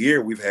throughout the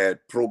year, we've had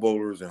Pro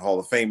Bowlers and Hall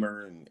of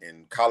Famer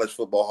and college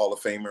football Hall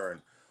of Famer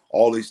and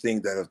all these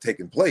things that have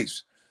taken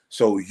place.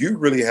 So you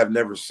really have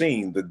never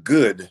seen the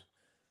good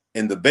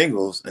in the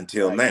Bengals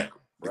until now,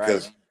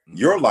 because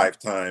your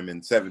lifetime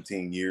in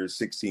 17 years,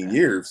 16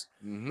 years,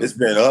 it's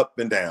been up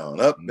and down,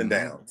 and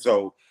down.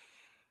 So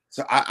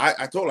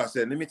I told her, I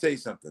said, let me tell you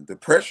something. The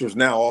pressure is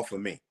now off of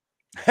me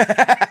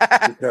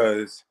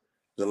because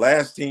the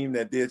last team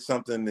that did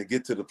something to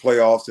get to the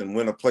playoffs and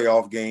win a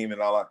playoff game and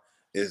all that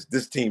is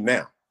this team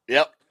now.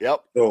 Yep.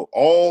 So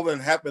all that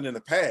happened in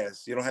the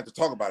past, you don't have to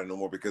talk about it no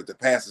more because the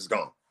past is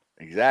gone.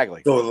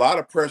 Exactly. So a lot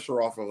of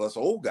pressure off of us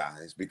old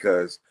guys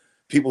because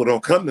people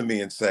don't come to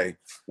me and say,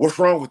 "What's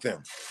wrong with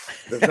them?"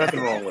 There's nothing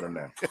wrong with them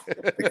now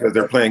because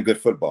they're playing good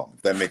football.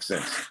 If that makes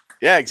sense.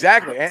 Yeah,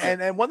 exactly.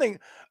 And one thing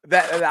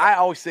that I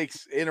always think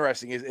is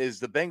interesting is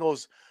the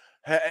Bengals.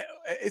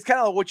 It's kind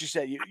of like what you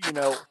said. You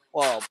know,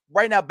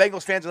 right now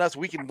Bengals fans and us,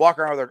 we can walk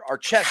around with our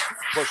chest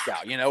pushed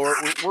out. You know,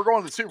 we're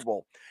going to the Super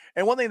Bowl.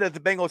 And one thing that the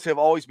Bengals have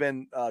always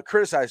been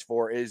criticized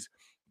for is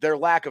their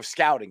lack of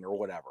scouting or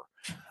whatever.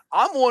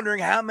 I'm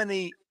wondering how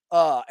many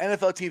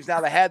NFL teams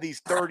now that had these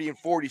 30 and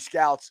 40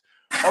 scouts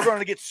are going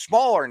to get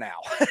smaller now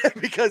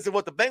because of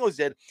what the Bengals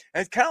did.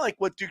 And it's kind of like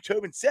what Duke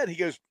Tobin said. He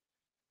goes,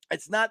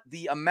 it's not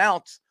the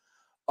amount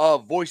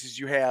of voices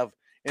you have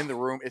in the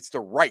room, it's the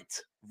right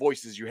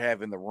voices you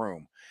have in the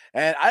room.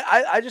 And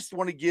I just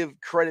want to give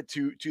credit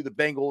to the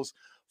Bengals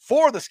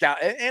for the scout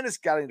and the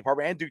scouting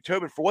department and Duke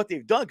Tobin for what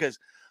they've done, because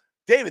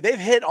David, they've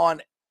hit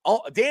on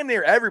damn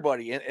near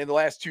everybody in the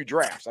last two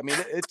drafts. I mean,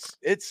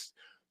 it's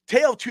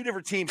tale of two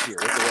different teams here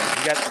with the Rams.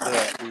 You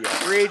got the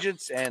free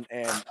agents and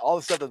all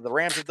the stuff that the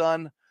Rams have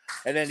done,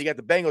 and then you got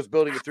the Bengals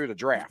building it through the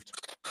draft.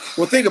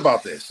 Well, think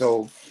about this.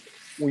 So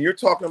when you're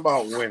talking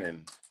about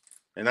winning,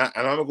 and I'm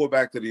gonna go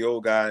back to the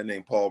old guy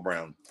named Paul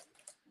Brown.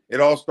 It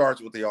all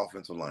starts with the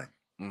offensive line.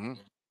 Mm-hmm.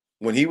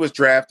 When he was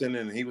drafting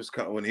and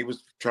when he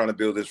was trying to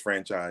build his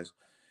franchise,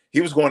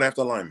 he was going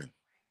after linemen.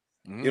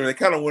 Mm-hmm. You know, they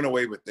kind of went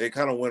away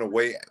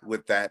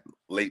with that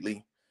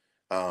lately,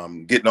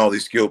 getting all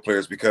these skilled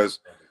players, because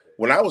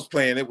when I was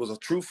playing, it was a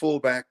true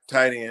fullback,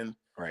 tight end,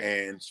 right,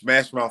 and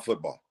smash mouth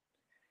football.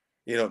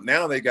 You know,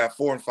 now they got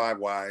 4 and 5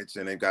 wides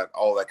and they've got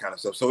all that kind of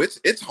stuff. So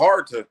it's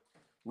hard to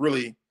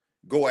really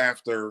go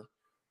after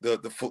the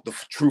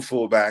true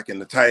fullback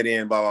and the tight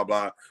end, blah, blah,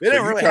 blah. They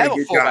don't really have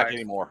a fullback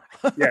anymore.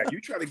 Yeah,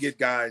 you try to get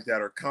guys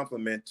that are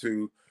complement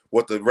to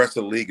what the rest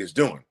of the league is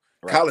doing.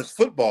 Right. College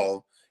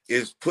football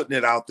is putting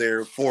it out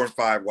there 4 and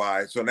 5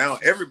 wide. So now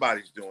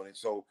everybody's doing it.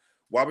 So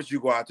why would you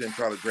go out there and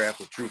try to draft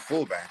a true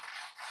fullback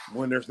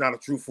when there's not a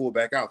true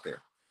fullback out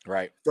there?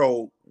 Right.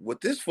 So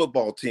with this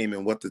football team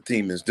and what the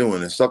team is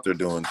doing and stuff they're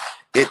doing,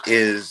 it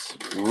is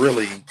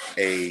really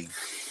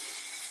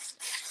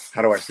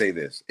how do I say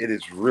this? It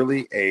is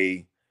really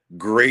a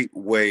great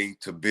way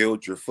to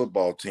build your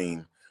football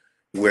team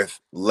with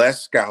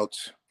less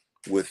scouts,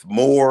 with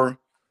more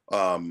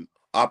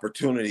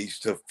opportunities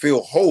to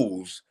fill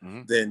holes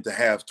than to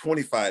have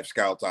 25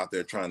 scouts out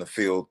there trying to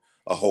fill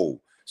a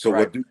hole. So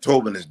what Duke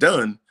Tobin has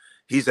done,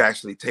 he's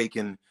actually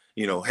taken,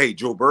 you know, hey,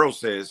 Joe Burrow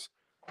says,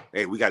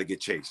 hey, we got to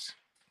get Chase.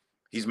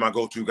 He's my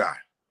go-to guy.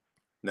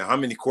 Now, how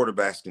many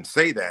quarterbacks can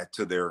say that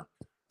to their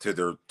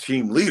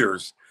team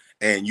leaders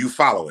and you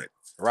follow it?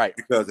 Right.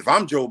 Because if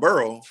I'm Joe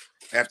Burrow,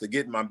 after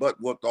getting my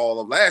butt whooped all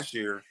of last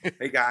year,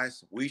 hey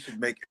guys, we should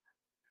make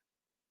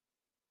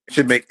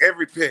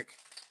every pick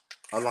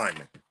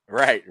alignment.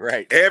 Right.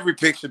 Every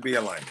pick should be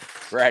alignment.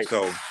 Right.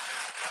 So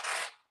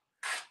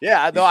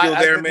yeah, you still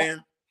there,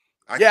 man?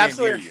 I can't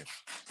absolutely. hear you.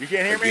 You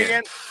can't hear me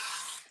again?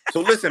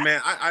 So listen,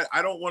 man,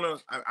 I don't want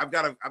to. I've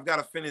got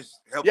to finish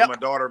helping my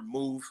daughter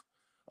move.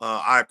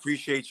 I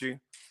appreciate you,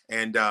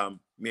 and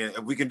man,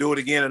 if we can do it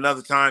again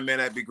another time, man,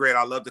 that'd be great.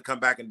 I'd love to come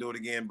back and do it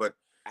again, but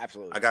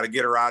absolutely, I got to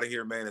get her out of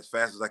here, man, as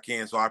fast as I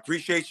can. So I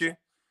appreciate you.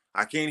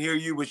 I can't hear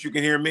you, but you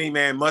can hear me,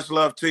 man. Much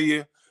love to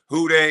you.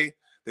 Who they?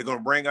 They're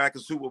gonna bring back the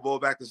Super Bowl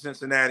back to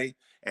Cincinnati,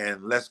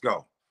 and let's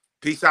go.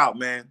 Peace out,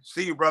 man.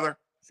 See you, brother.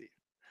 See you.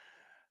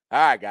 All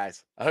right,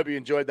 guys. I hope you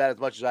enjoyed that as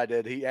much as I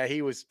did.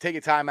 He was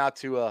taking time out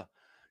to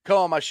come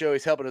on my show.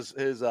 He's helping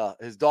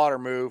his daughter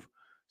move,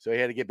 so he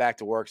had to get back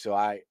to work. So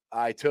I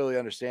totally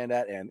understand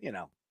that, and you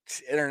know,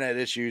 internet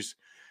issues,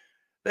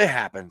 they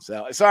happen.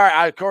 So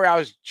sorry, Corey. I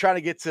was trying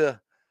to get to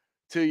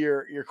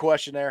your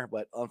question there,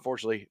 but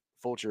unfortunately,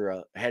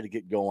 Fulcher had to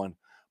get going.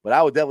 But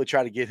I would definitely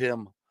try to get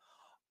him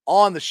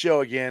on the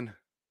show again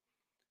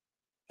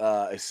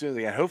as soon as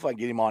I can. Hopefully, I can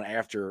get him on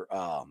after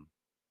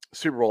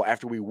Super Bowl,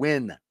 after we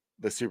win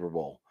the Super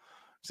Bowl.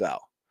 So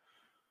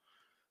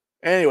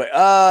anyway,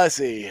 let's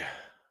see.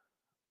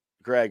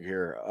 Greg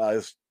here.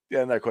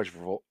 Another question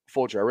for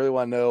Fulcher. I really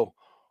want to know,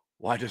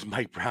 why does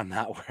Mike Brown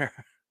not wear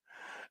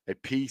a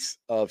piece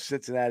of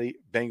Cincinnati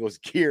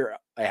Bengals gear,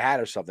 a hat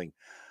or something?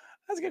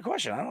 That's a good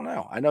question. I don't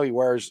know. I know he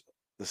wears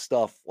the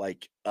stuff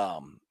like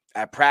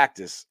at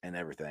practice and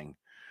everything.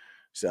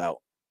 So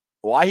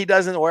why he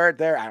doesn't wear it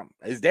there?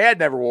 His dad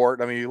never wore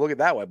it. I mean, you look at it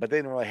that way, but they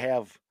didn't really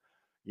have,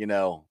 you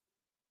know,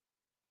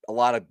 a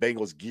lot of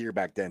Bengals gear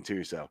back then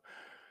too. So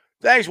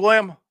thanks,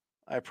 William.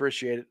 I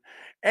appreciate it.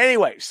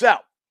 Anyway, so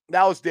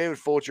that was David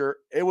Fulcher.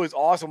 It was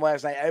awesome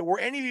last night. Were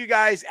any of you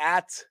guys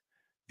at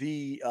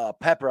the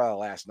pep rally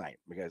last night?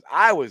 Because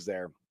I was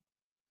there.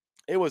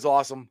 It was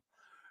awesome.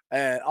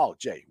 And oh,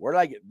 Jay, where did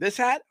I get this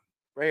hat?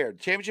 Right here,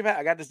 championship hat.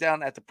 I got this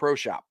down at the Pro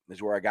Shop.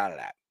 Is where I got it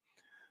at.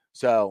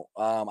 So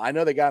I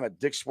know they got them at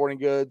Dick's Sporting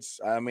Goods.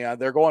 I mean,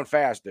 they're going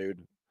fast,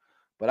 dude.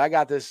 But I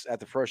got this at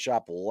the Pro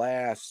Shop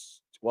I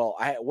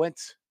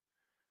went.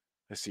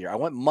 Let's see here. I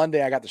went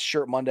Monday. I got the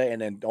shirt Monday,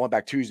 and then I went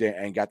back Tuesday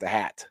and got the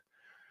hat.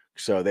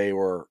 So they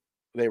were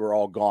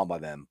all gone by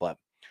then. But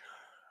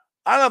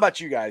I don't know about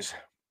you guys.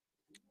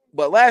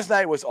 But last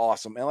night was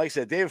awesome. And like I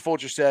said, David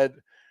Fulcher said,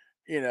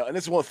 and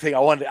this is one thing I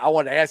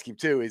wanted to ask him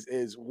too,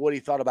 is what he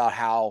thought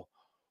about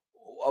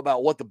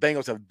what the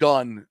Bengals have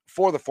done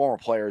for the former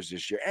players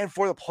this year and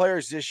for the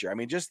players this year. I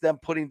mean, just them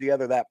putting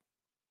together that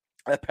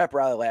pep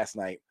rally last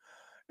night.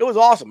 It was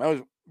awesome. It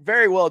was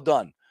very well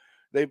done.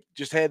 They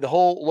just had the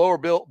whole lower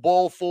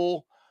bowl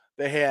full.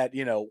 They had,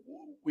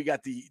 we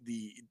got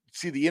the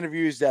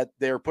interviews that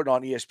they were putting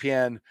on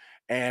ESPN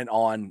and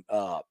on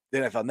the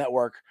NFL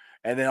Network,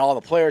 and then all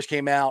the players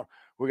came out.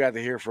 We got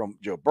to hear from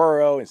Joe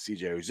Burrow and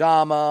CJ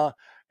Uzomah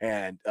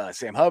and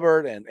Sam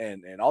Hubbard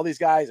and all these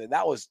guys, and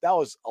that was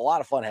a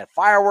lot of fun. Had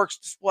fireworks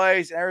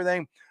displays and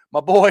everything.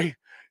 My boy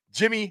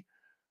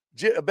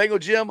Bengal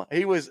Jim,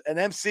 he was an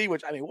MC.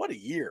 Which, I mean, what a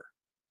year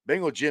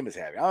Bengal Jim is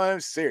having.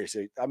 I'm serious.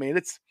 I mean,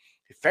 it's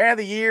fan of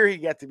the year. He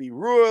got to be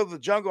ruler of the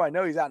jungle. I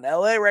know he's out in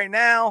LA right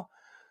now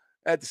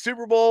at the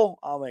Super Bowl.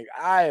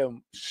 I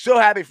am so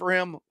happy for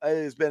him.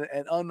 It has been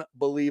an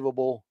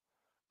unbelievable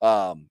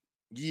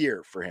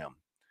year for him.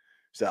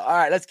 So, all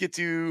right, let's get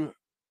to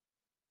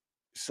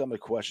some of the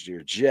questions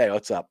here. Jay,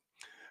 what's up?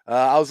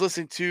 I was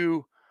listening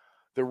to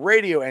the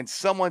radio and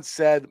someone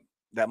said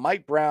that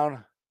Mike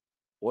Brown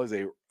was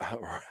a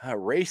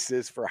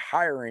racist for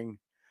hiring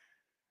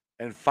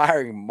and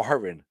firing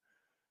Marvin.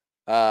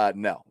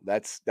 No,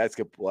 that's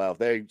good. Well, if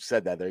they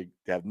said that, they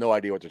have no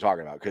idea what they're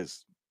talking about,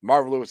 because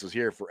Marvin Lewis was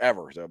here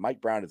forever. So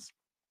Mike Brown is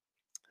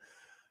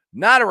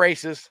not a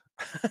racist.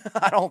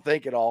 I don't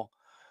think at all.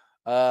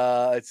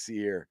 Let's see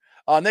here.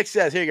 Nick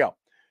says, here you go.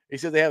 He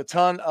said they have a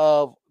ton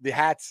of the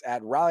hats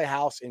at Raleigh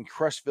House in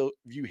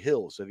Crestview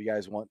Hills. So if you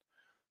guys want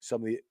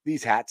some of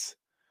these hats,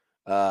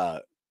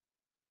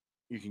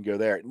 you can go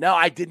there. No,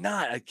 I did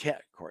not. I can't,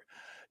 Corey.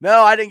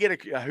 No, I didn't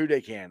get a Who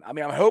Dey can. I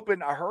mean, I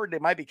heard they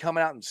might be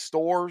coming out in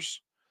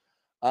stores.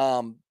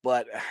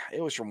 But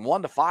it was from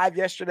 1 to 5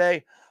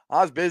 yesterday.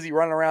 I was busy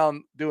running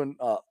around doing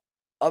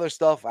other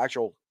stuff,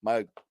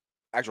 my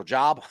actual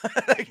job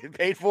I get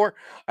paid for.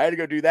 I had to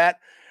go do that.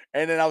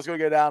 And then I was going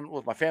to go down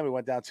with my family,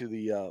 went down to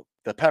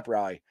the pep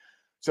rally.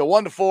 So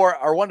 1 to 4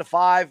 or 1 to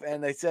 5.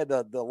 And they said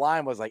the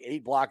line was like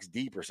 8 blocks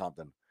deep or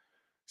something.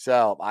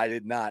 So I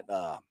did not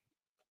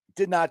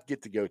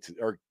get to go to,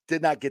 or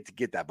did not get to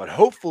get that, but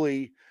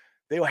hopefully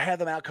they will have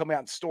them coming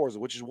out in stores,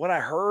 which is what I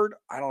heard.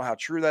 I don't know how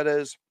true that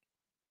is.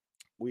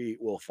 We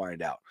will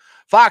find out.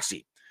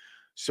 Foxy,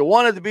 so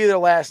wanted to be there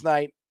last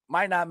night.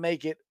 Might not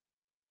make it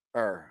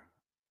after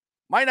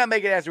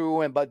we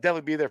win, but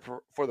definitely be there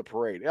for the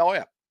parade. Oh,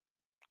 yeah.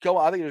 Come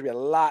on. I think there's going to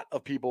be a lot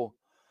of people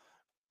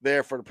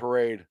there for the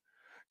parade.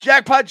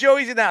 Jackpot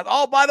Joey's announced.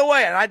 Oh, by the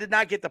way, and I did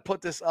not get to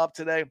put this up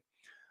today,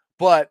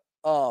 but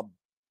Boomer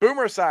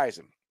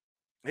Esiason,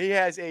 he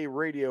has a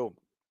radio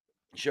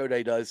show that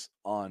he does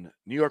on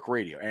New York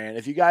radio. And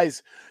if you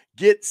guys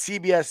get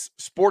CBS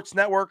Sports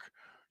Network,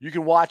 you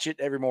can watch it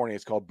every morning.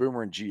 It's called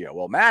Boomer and Geo.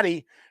 Well,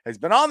 Maddie has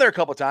been on there a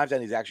couple of times,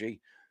 and he's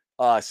actually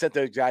sent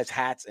those guys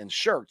hats and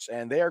shirts,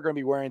 and they are going to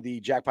be wearing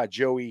the Jackpot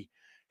Joey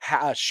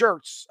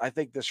shirts, I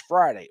think, this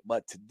Friday.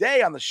 But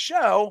today on the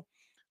show,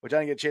 which I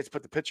didn't get a chance to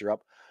put the picture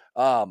up,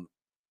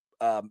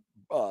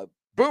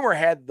 Boomer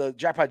had the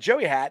Jackpot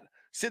Joey hat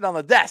sitting on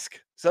the desk.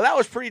 So that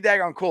was pretty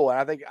daggone cool. And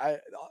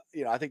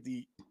I think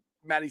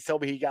Maddie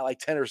told me he got like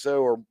 10 or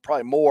so, or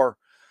probably more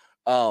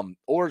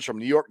orders from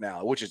New York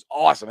now, which is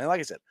awesome. And like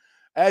I said,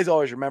 as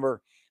always,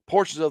 remember,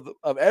 portions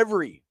of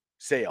every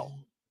sale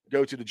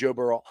go to the Joe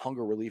Burrow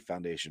Hunger Relief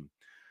Foundation.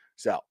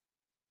 So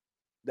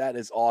that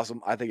is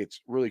awesome. I think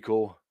it's really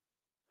cool.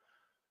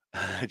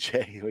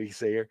 Jay, what do you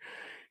say here?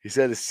 He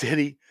said the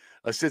city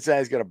of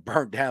Cincinnati is going to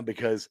burn down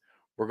because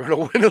we're going to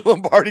win the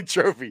Lombardi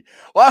Trophy.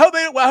 Well,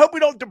 I hope we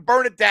don't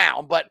burn it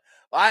down, but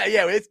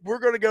we're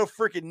going to go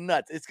freaking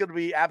nuts. It's going to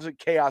be absolute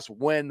chaos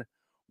when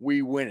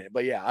we win it.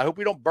 But yeah, I hope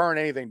we don't burn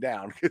anything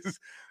down, because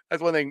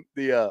that's one thing.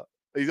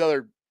 These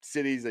other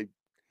cities, they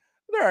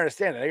don't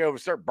understand it. They go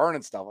start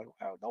burning stuff. Like,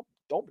 wow,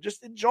 don't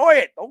just enjoy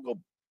it. Don't go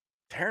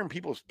tearing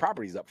people's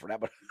properties up for that.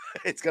 But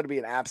it's going to be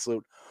an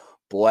absolute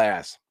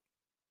blast.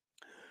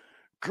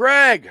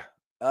 Greg,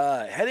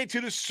 heading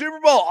to the Super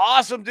Bowl.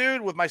 Awesome,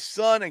 dude, with my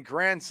son and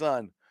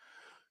grandson.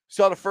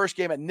 Saw the first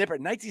game at Nippert,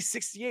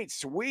 1968.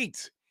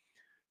 Sweet.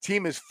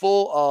 Team is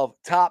full of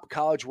top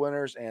college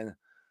winners and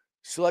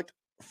select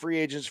free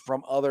agents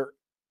from other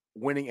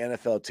winning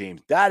NFL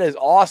teams. That is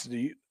awesome.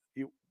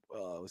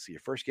 Let's see.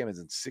 Your first game is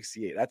in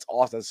 68. That's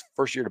awesome. That's the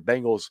first year the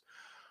Bengals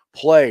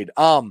played.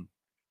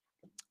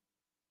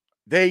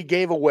 They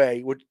gave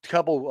away a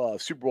couple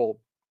Super Bowl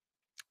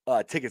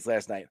tickets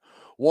last night.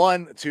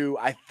 One to,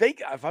 I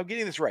think, if I'm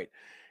getting this right,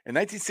 in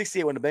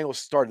 1968 when the Bengals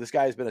started, this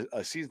guy has been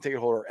a season ticket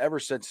holder ever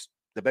since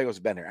the Bengals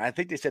have been here. And I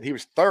think they said he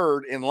was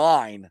third in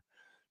line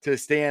to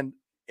stand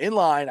in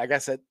line, I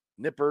guess, at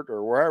Nippert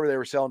or wherever they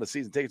were selling the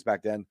season tickets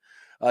back then,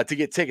 to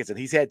get tickets. And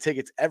he's had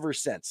tickets ever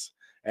since.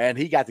 And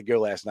he got to go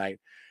last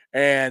night.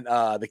 And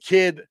the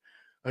kid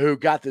who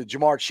got the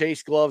Jamar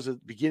Chase gloves at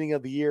the beginning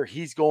of the year,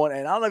 he's going.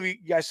 And I don't know if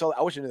you guys saw,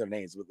 I wish I knew their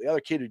names, but the other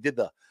kid who did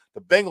the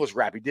Bengals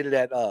rap, he did it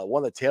at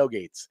one of the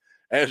tailgates.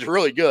 And it was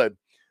really good.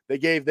 They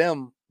gave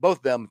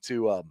both them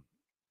to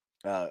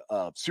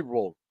Super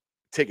Bowl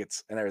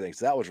tickets and everything.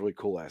 So that was really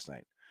cool last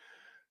night.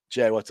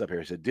 Jed, what's up here?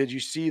 He said, did you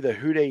see the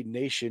Houday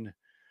Nation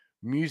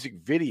music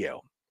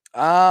video?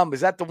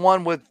 Is that the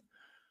one with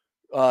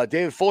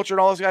David Fulcher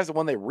and all those guys? The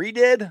one they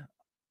redid?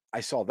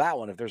 I saw that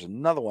one. If there's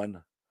another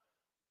one,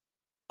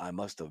 I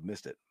must have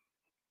missed it.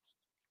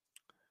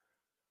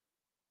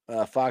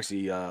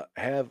 Foxy,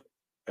 have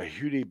a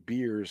Houday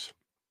beers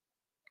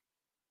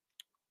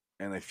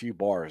and a few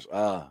bars.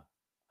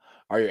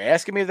 Are you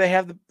asking me if they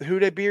have the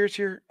Houday beers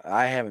here?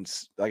 I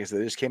haven't. Like I said,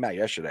 this came out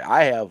yesterday.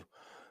 I have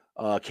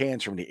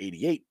cans from the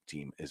 88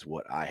 team is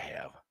what I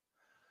have.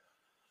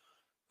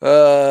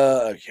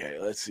 Okay,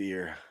 let's see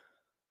here.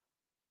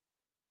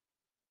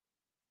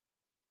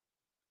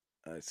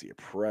 Let's see here.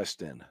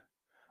 Preston.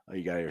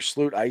 You got your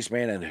salute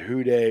Iceman and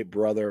Houday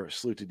brother.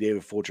 Salute to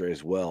David Fulcher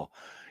as well.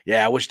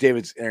 Yeah, I wish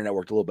David's internet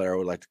worked a little better. I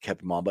would like to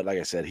kept him on, but like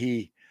I said,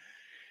 he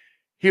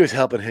was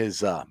helping his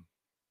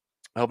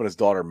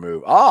daughter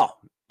move. Oh,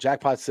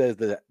 Jackpot says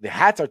that the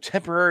hats are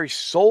temporary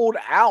sold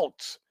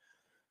out.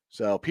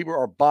 So people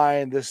are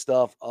buying this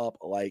stuff up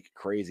like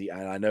crazy.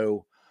 And I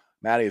know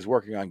Maddie is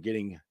working on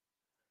getting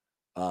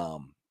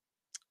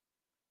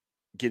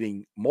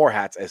more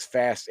hats as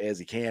fast as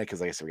he can.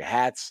 Cause like I said, we got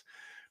hats,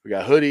 we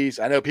got hoodies.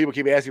 I know people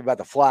keep asking about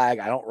the flag.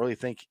 I don't really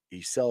think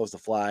he sells the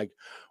flag.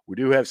 We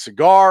do have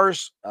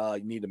cigars.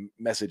 You need to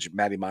message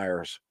Maddie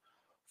Myers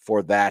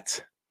for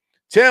that.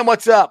 Tim,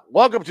 what's up?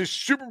 Welcome to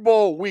Super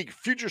Bowl week.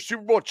 Future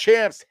Super Bowl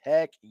champs.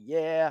 Heck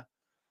yeah.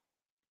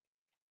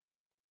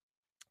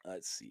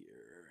 Let's see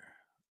here.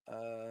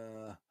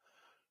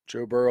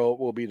 Joe Burrow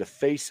will be the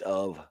face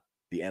of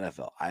the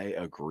NFL. I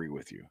agree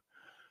with you.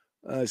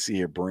 Let's see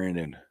here,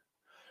 Brandon.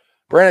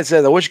 Brandon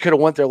says, I wish you could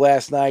have went there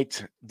last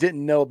night.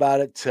 Didn't know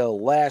about it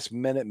till last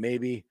minute,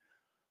 maybe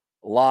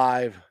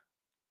live.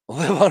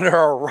 Live under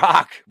a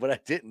rock, but I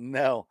didn't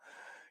know.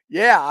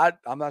 Yeah,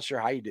 I'm not sure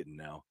how you didn't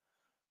know.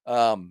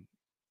 I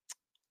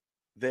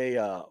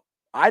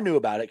knew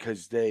about it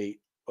because they,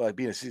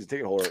 being a season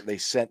ticket holder, they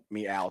sent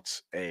me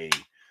out a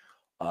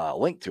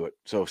link to it.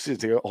 So season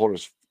ticket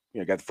holders,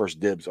 got the first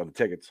dibs on the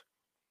tickets.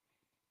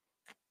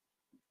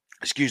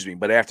 Excuse me,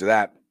 but after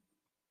that,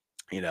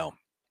 they let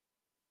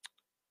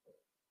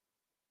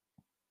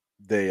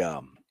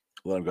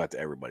them go out to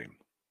everybody.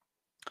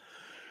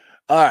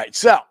 All right,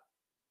 so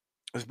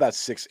it's about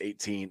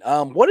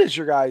 6:18. What is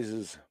your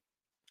guys'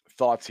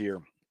 thoughts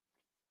here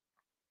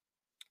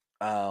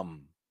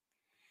on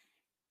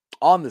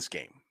this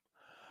game?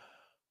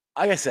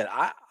 Like I said,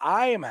 I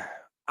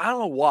don't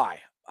know why.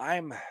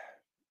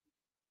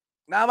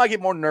 Now I might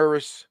get more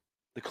nervous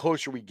the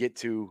closer we get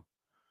to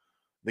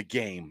the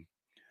game,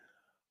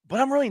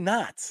 but I'm really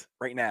not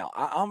right now.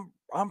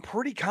 I'm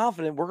pretty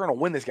confident we're going to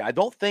win this game. I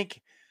don't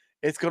think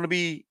it's going to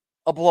be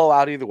a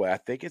blowout either way. I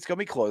think it's going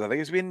to be close. I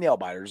think it's going to be nail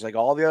biters like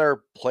all the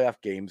other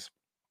playoff games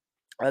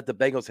that the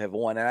Bengals have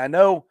won. And I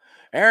know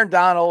Aaron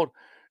Donald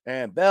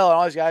and Bell and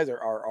all these guys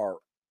are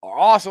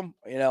awesome.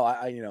 And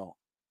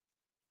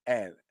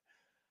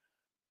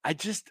I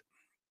just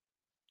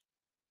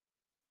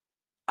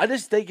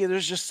think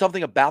there's just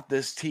something about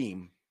this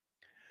team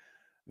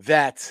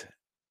that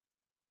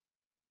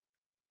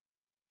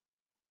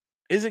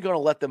isn't going to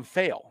let them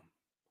fail.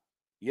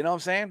 You know what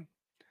I'm saying?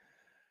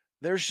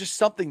 There's just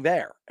something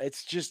there.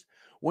 It's just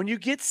when you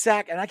get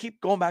sacked, and I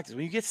keep going back to this,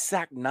 when you get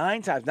sacked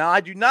 9 times. Now,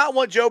 I do not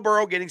want Joe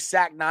Burrow getting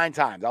sacked 9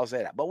 times. I'll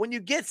say that. But when you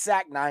get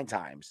sacked 9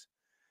 times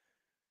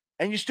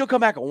and you still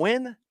come back and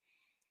win,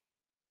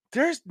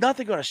 there's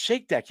nothing going to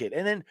shake that kid.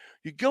 And then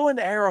you go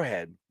into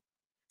Arrowhead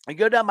and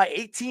go down by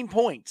 18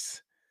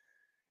 points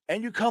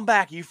and you come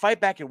back, you fight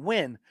back and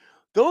win.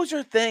 Those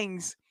are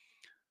things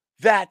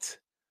that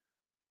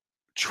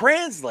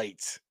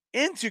translates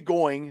into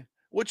going,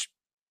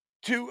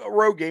 to a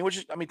road game, which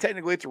is,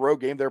 technically it's a road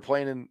game. They're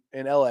playing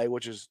in LA,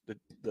 which is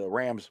the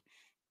Rams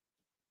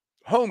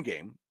home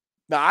game.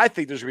 Now, I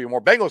think there's going to be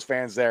more Bengals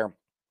fans there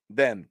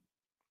than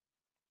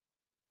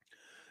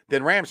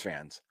Rams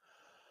fans.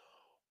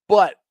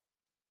 But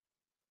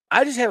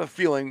I just have a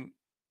feeling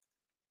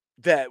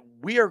that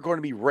we are going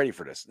to be ready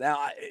for this.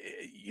 Now,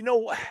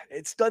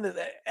 it's done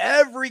that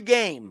every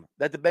game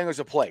that the Bengals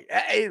have played,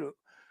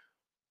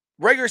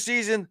 regular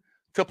season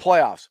to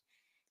playoffs,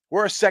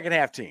 we're a second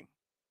half team.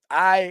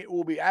 I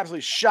will be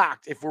absolutely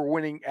shocked if we're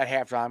winning at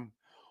halftime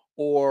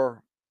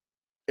or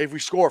if we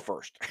score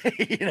first,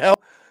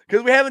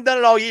 because we haven't done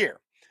it all year.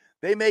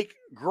 They make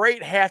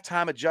great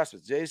halftime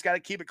adjustments. They just got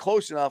to keep it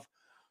close enough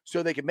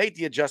so they can make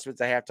the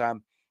adjustments at halftime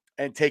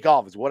and take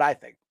off is what I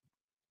think.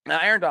 Now,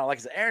 Aaron Donald, like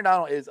I said, Aaron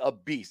Donald is a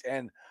beast,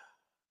 and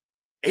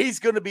he's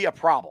going to be a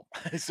problem.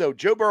 So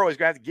Joe Burrow is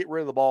going to have to get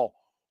rid of the ball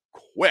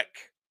quick,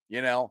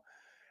 And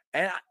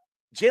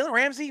Jalen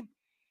Ramsey,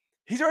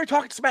 he's already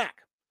talking smack.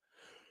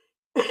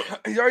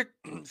 He's already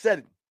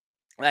said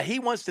that he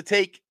wants to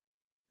take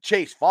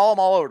Chase, follow him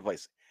all over the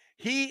place.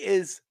 He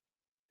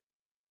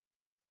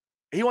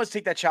wants to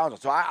take that challenge.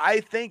 So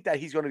I think that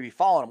he's going to be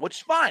following him, which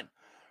is fine.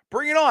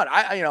 Bring it on.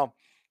 I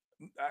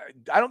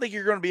don't think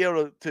you're going to be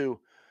able to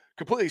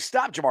completely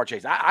stop Jamar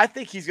Chase. I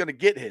think he's going to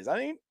get his.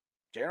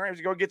 Jalen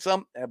Ramsey going to get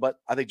some, but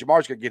I think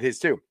Jamar's going to get his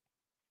too.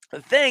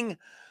 The thing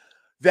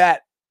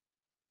that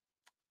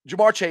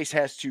Ja'Marr Chase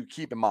has to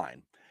keep in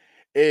mind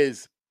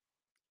is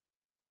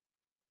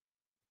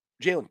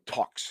Jalen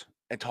talks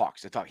and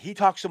talks and talks. He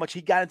talks so much.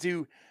 He got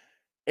into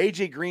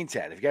AJ Green's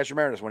head. If you guys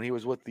remember this, when he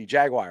was with the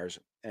Jaguars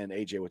and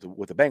AJ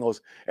with the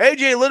Bengals,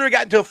 AJ literally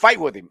got into a fight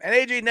with him, and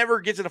AJ never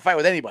gets in a fight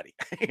with anybody.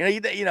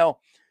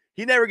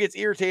 He never gets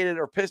irritated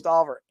or pissed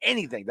off or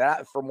anything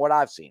from what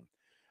I've seen.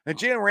 And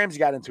Jalen Ramsey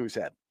got into his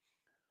head.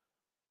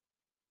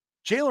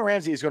 Jalen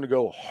Ramsey is going to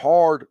go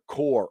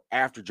hardcore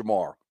after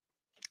Ja'Marr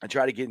and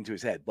try to get into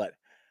his head, but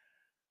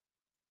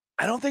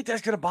I don't think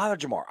that's going to bother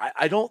Ja'Marr.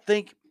 I don't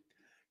think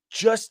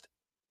just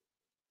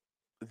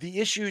the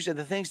issues and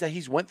the things that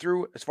he's went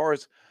through as far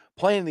as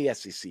playing in the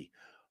SEC,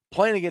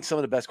 playing against some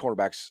of the best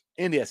cornerbacks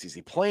in the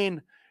SEC,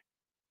 playing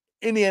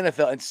in the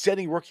NFL and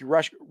setting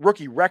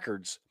rookie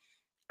records,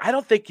 I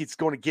don't think it's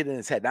going to get in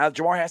his head. Now,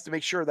 Ja'Marr has to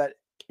make sure that,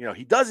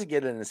 he doesn't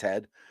get it in his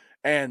head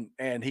and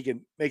he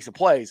can make some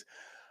plays.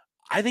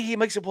 I think he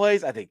makes some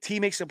plays. I think T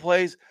makes some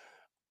plays.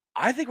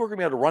 I think we're going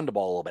to be able to run the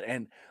ball a little bit.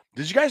 And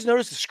did you guys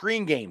notice the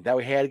screen game that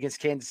we had against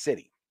Kansas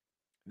City?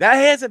 That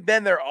hasn't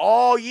been there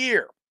all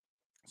year.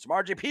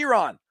 Samaje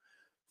Perine,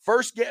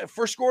 first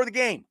score of the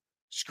game,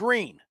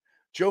 screen.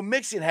 Joe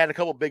Mixon had a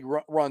couple big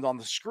runs on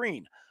the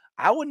screen.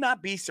 I would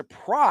not be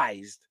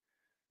surprised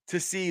to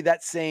see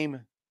that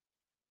same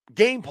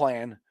game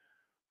plan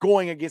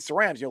going against the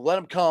Rams. Let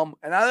them come.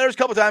 And now there's a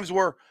couple times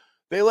where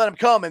they let him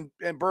come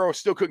and Burrow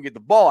still couldn't get the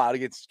ball out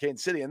against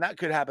Kansas City, and that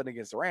could happen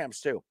against the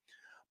Rams too.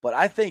 But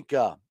I think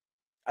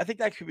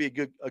that could be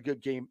a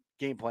good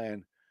game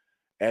plan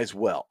as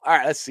well. All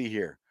right, let's see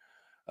here.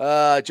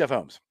 Jeff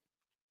Holmes.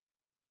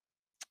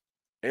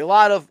 A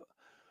lot of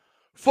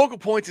focal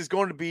points is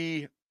going to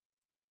be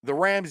the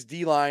Rams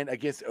D-line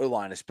against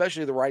O-line,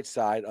 especially the right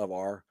side of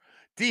our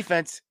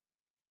defense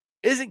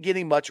isn't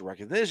getting much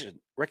recognition.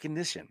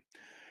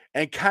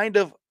 And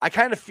I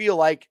kind of feel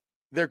like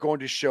they're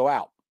going to show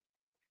out.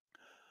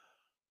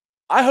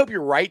 I hope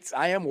you're right.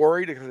 I am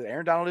worried because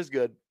Aaron Donald is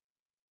good.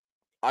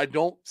 I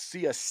don't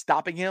see us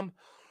stopping him.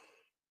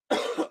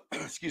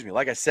 Excuse me,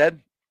 like I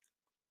said.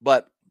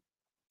 But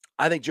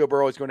I think Joe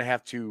Burrow is going to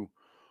have to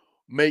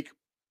make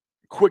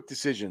quick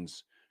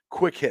decisions,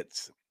 quick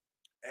hits.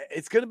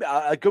 It's going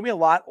to be a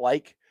lot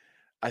like,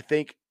 I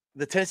think,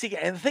 the Tennessee game.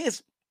 And the thing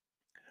is,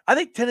 I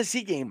think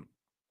Tennessee game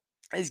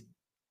is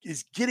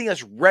getting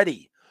us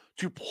ready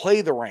to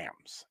play the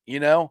Rams,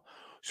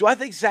 So I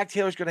think Zach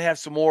Taylor's going to have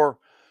some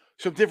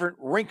different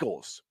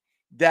wrinkles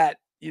that,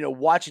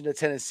 watching the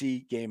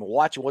Tennessee game and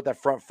watching what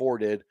that front four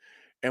did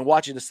and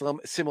watching the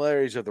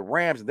similarities of the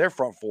Rams and their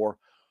front four.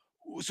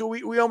 So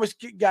we almost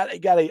got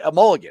a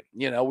mulligan,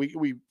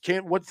 we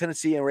went to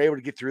Tennessee and were able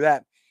to get through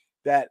that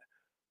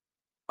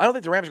I don't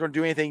think the Rams are going to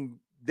do anything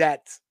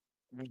that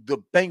the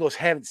Bengals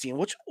haven't seen,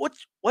 which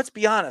let's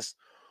be honest,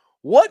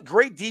 what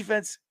great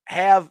defense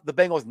have the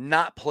Bengals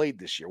not played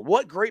this year?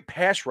 What great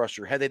pass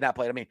rusher had they not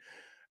played? I mean,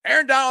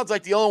 Aaron Donald's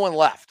like the only one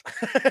left,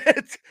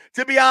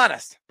 to be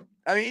honest.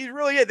 I mean, he's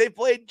really it. They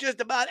played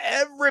just about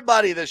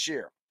everybody this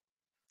year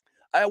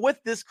with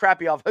this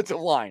crappy offensive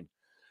line.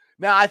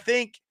 Now, I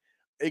think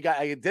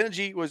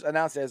Adeniji was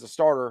announced as a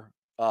starter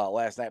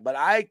last night, but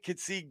I could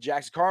see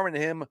Jackson Carman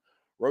and him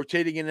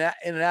rotating in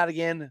and out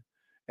again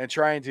and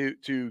trying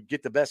to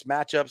get the best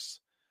matchups.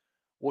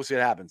 We'll see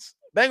what happens.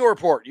 Bengal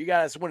report, you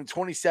got us winning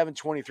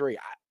 27-23.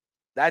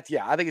 I think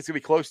it's going to be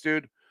close,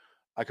 dude.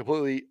 I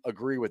completely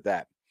agree with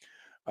that.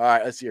 All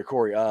right, let's see here,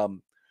 Corey.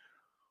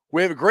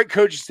 We have a great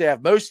coaching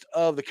staff. Most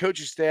of the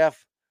coaching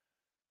staff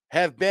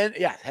have been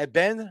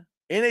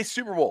in a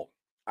Super Bowl.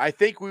 I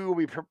think we will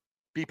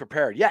be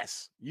prepared.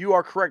 Yes, you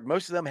are correct.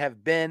 Most of them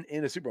have been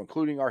in a Super Bowl,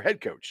 including our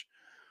head coach.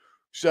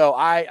 So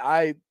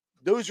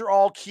those are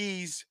all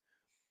keys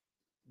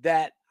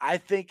that I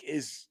think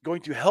is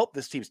going to help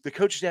this team, the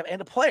coaching staff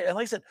and the player. And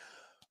like I said,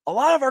 a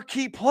lot of our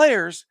key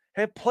players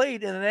have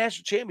played in the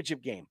national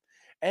championship game,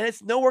 and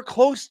it's nowhere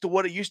close to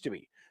what it used to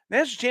be. The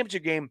national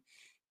championship game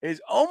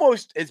is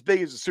almost as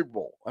big as the Super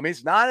Bowl. I mean,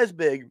 it's not as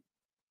big,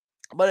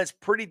 but it's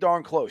pretty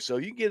darn close. So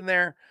you can get in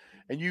there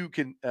and you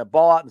can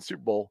ball out in the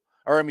Super Bowl,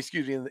 or in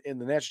the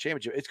national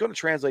championship. It's going to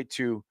translate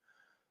to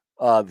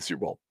the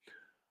Super Bowl.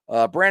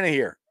 Brandon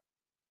here.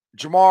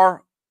 Ja'Marr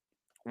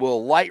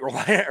will light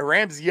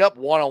Ramsey up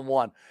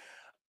one-on-one.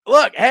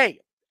 Look, hey,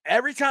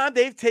 every time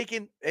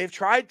they've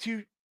tried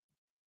to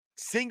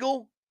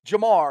single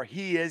Ja'Marr,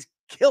 he has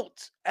killed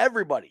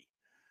everybody.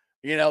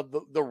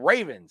 The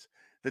Ravens,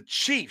 the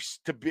Chiefs,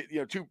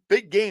 two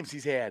big games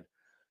he's had.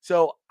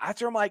 So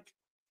after I'm like,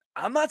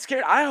 I'm not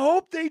scared. I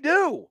hope they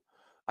do.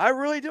 I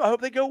really do. I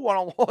hope they go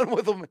one-on-one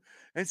with them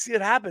and see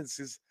what happens.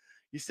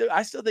 Because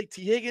I still think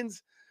T.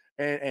 Higgins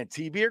and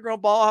TB are going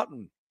to ball out,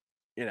 and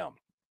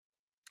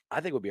I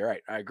think we'll be all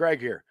right. All right,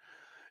 Greg here.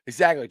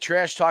 Exactly.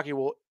 Trash talking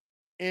will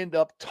end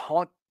up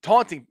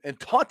taunting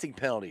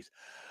penalties.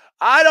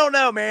 I don't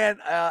know, man.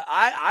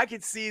 I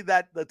can see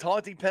that the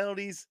taunting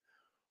penalties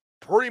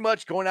pretty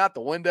much going out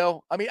the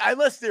window. I mean,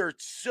 unless they're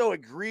so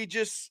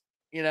egregious,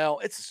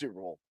 it's a Super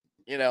Bowl.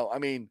 I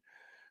mean,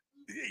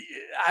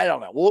 I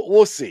don't know.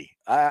 We'll see.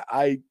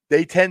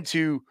 They tend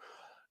to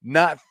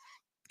not,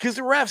 because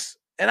the refs,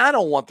 and I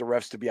don't want the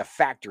refs to be a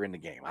factor in the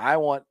game. I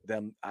want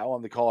them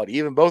to call it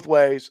even both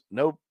ways.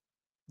 No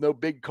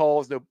big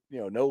calls,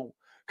 no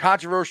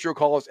controversial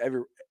calls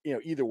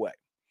either way.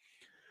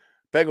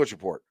 Bengals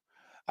report.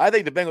 I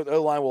think the Bengals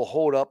O-line will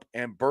hold up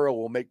and Burrow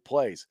will make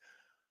plays.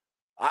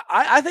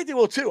 I think they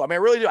will too. I mean, I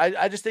really do.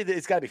 I just think that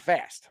it's got to be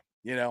fast.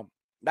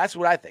 That's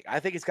what I think. I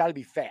think it's got to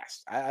be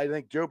fast. I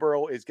think Joe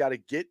Burrow has got to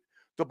get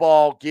the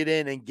ball, get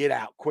in and get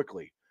out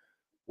quickly,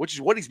 which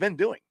is what he's been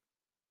doing.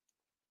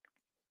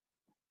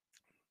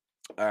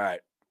 All right.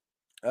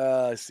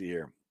 Let's see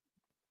here.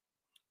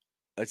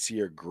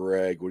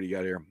 Greg. What do you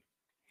got here?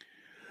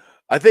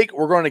 I think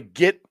we're going to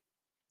get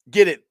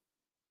it.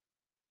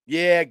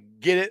 Yeah,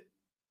 get it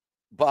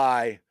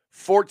by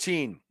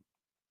 14.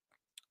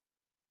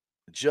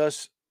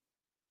 Just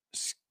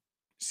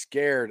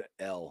scared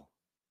ill.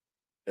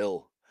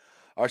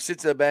 Our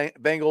Cincinnati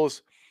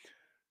Bengals.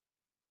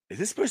 Is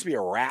this supposed to be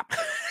a wrap?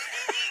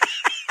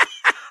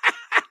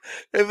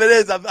 If it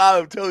is, I'm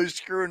totally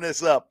screwing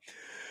this up.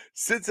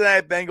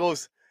 Cincinnati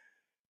Bengals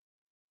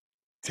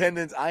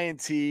tendons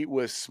INT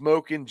with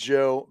Smoking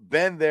Joe.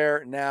 Been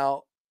there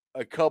now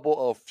a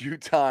few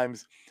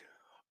times.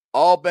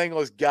 All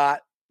Bengals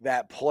got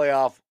that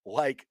playoff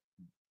like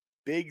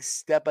Big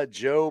Steppa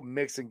Joe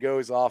Mixon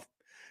goes off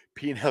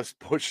Peanuts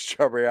Bush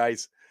Strawberry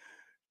Ice.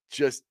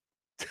 Just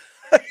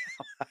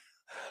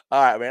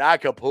all right, man. I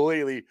could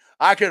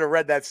have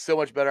read that so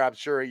much better. I'm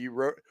sure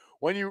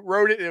when you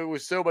wrote it, it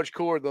was so much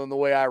cooler than the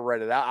way I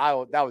read it.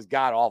 That was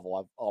god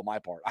awful on my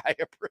part.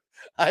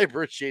 I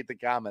appreciate the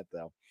comment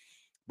though.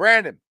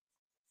 Brandon.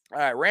 All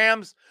right,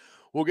 Rams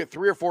will get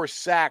 3 or 4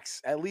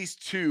 sacks, at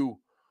least 2.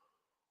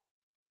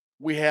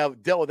 We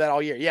have dealt with that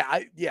all year.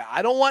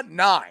 I don't want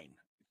 9.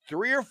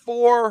 3 or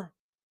 4,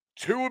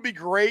 2 would be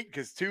great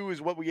because 2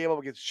 is what we gave up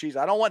against the Chiefs.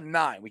 I don't want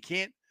 9. We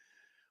can't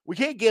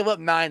give up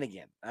 9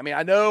 again. I mean,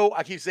 I know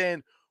I keep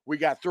saying we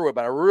got through it,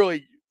 but I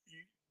really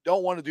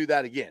don't want to do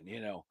that again.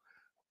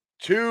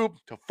 2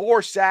 to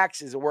 4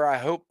 sacks is where I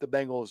hope the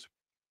Bengals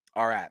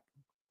are at.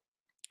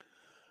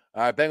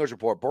 All right, Bengals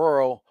report.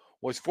 Burrow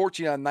was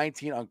 14 on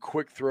 19 on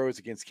quick throws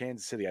against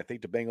Kansas City. I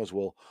think the Bengals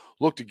will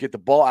look to get the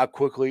ball out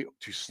quickly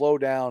to slow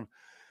down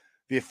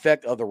the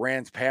effect of the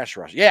Rams pass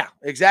rush. Yeah,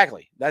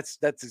 exactly. That's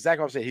exactly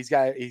what I'm saying. He's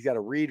got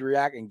to read,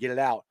 react, and get it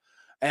out.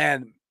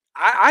 And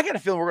I got a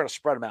feeling we're going to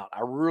spread them out.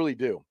 I really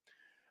do.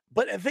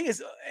 But the thing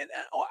is,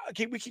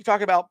 we keep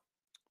talking about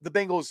the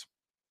Bengals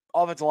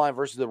offensive line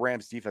versus the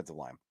Rams defensive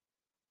line.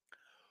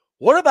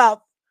 What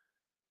about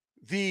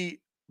the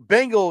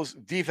Bengals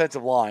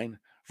defensive line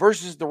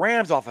versus the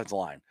Rams offensive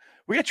line?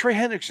 We got Trey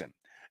Hendrickson.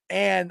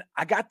 And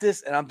I got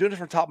this, and I'm doing it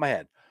from the top of my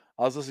head.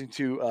 I was listening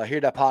to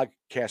Hear That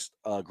Podcast,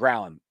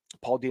 Growling.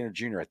 Paul Danner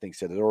Jr., I think,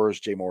 said it, or it was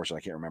Jay Morrison. I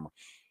can't remember.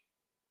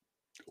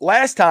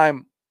 Last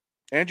time,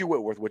 Andrew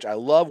Whitworth, which I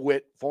love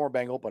Whit, former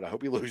Bengal, but I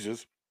hope he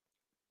loses,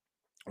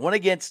 went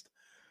against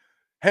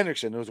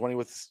Hendrickson, who was when he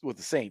was with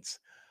the Saints.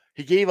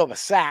 He gave up a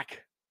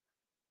sack,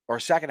 or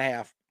a sack and a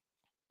half.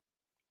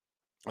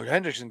 Or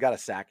Hendrickson got a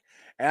sack,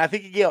 and I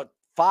think he gave up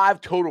 5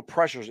 total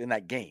pressures in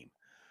that game.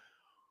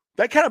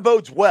 That kind of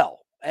bodes well.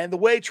 And the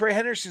way Trey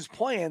Hendrickson's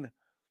playing,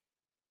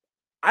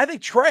 I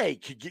think Trey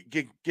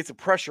could get some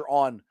pressure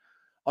on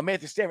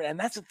Matthew Stafford. And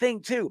that's the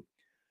thing, too.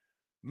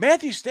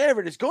 Matthew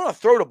Stafford is going to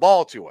throw the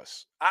ball to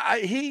us.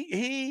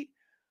 He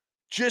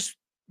just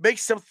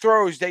makes some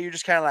throws that you're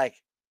just kind of like,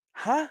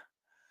 huh?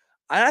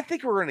 And I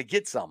think we're going to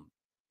get some,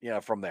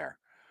 from there.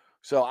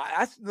 So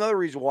that's another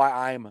reason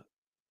why I'm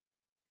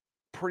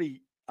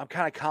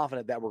kind of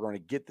confident that we're going to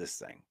get this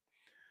thing.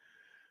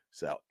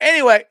 So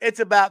anyway,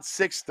 it's about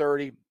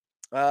 6:30.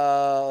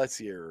 Let's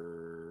see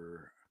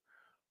here.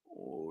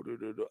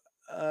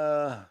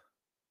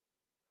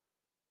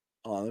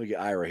 Let me get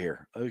Ira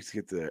here. Let's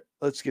get the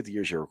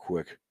yours here real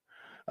quick.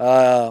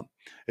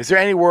 Is there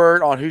any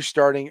word on who's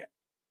starting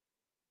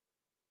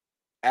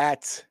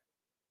at?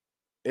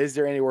 Is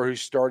there anywhere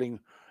who's starting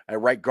at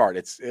right guard?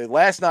 It's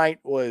last night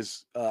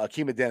was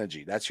Akeem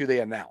Adeniji. That's who they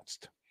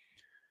announced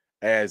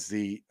as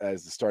the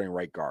starting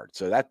right guard.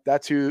 So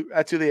that's who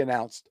they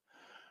announced.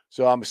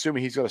 So I'm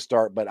assuming he's going to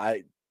start, but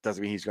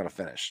doesn't mean he's going to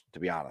finish, to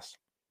be honest.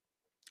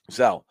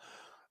 So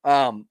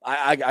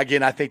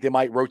I think they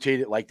might rotate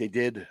it like they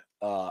did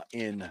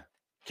in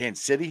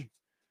Kansas City,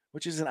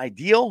 which isn't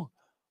ideal,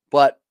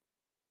 but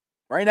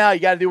right now you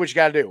got to do what you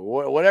got to do.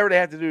 Whatever they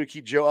have to do to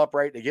keep Joe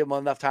upright, to give him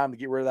enough time to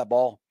get rid of that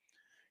ball,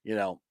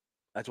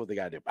 that's what they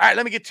got to do. All right,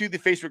 let me get to the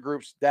Facebook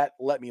groups that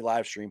let me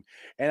live stream,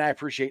 and I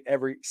appreciate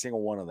every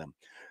single one of them.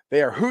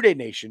 They are Who Dey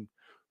Nation,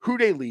 Who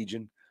Dey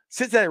Legion,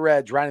 Cincinnati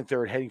Reds riding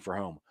third, heading for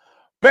home,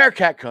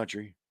 Bearcat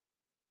Country,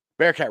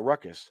 Bearcat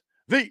Ruckus,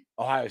 the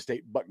Ohio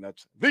State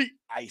Bucknuts, the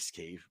Ice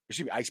Cave,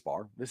 Ice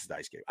Bar. This is the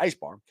Ice Cave, Ice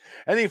Bar.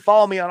 And then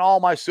follow me on all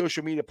my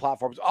social media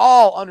platforms,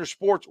 all under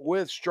Sports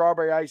with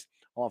Strawberry Ice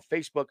on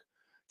Facebook,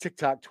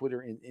 TikTok,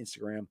 Twitter, and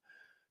Instagram.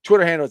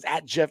 Twitter handle is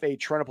at Jeff A.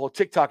 Trenopole.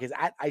 TikTok is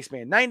at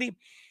Iceman90.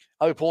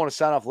 I'll be pulling a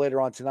sign off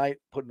later on tonight,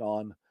 putting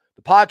on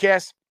the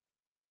podcast.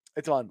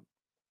 It's on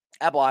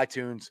Apple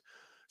iTunes,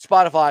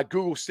 Spotify,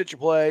 Google, Stitcher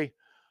Play,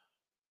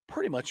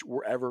 pretty much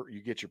wherever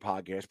you get your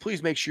podcast.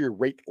 Please make sure you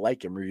rate,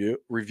 like, and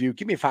review.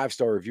 Give me a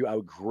 5-star review. I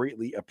would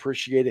greatly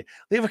appreciate it.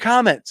 Leave a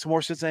comment so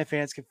more Cincinnati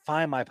fans can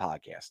find my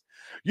podcast.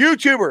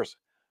 YouTubers,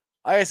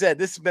 like I said,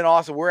 this has been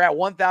awesome. We're at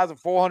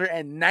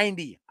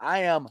 1,490. I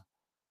am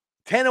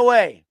 10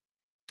 away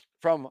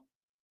from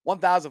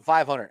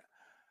 1,500.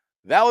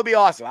 That would be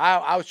awesome.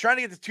 I was trying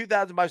to get to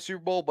 2,000 by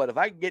Super Bowl, but if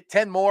I can get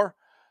 10 more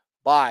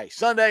by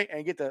Sunday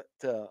and get to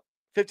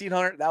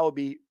 1,500, that would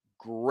be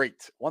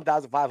great.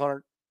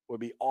 1,500 would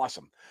be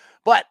awesome.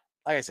 But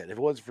like I said, if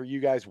it wasn't for you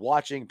guys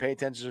watching, pay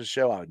attention to the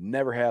show, I would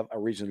never have a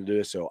reason to do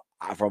this. So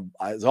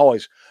as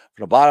always,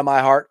 from the bottom of my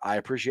heart, I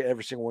appreciate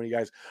every single one of you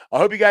guys. I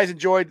hope you guys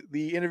enjoyed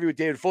the interview with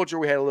David Fulcher.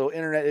 We had a little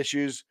internet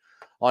issues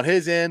on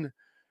his end,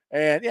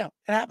 and yeah,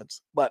 it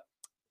happens. But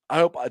I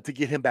hope to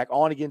get him back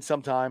on again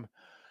sometime.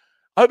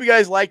 I hope you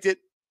guys liked it.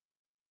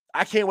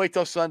 I can't wait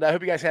till Sunday. I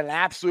hope you guys had an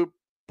absolute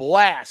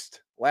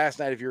blast last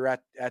night if you're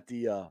at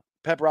the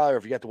pep rally or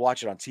if you got to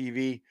watch it on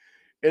TV.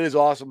 It is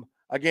awesome.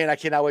 Again, I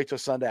cannot wait till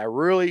Sunday. I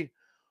really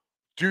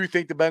do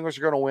think the Bengals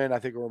are going to win. I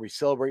think we're going to be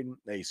celebrating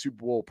a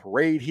Super Bowl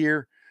parade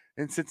here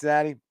in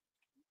Cincinnati.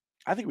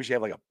 I think we should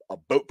have like a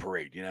boat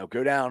parade,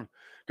 go down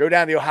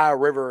the Ohio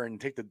River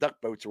and take the duck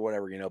boats or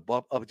whatever,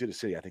 up into the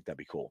city. I think that'd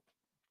be cool.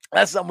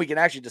 That's something we can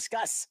actually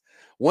discuss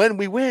when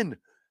we win.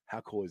 How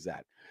cool is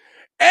that?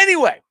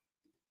 Anyway,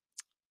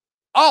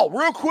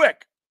 real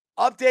quick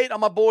update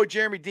on my boy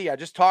Jeremy D. I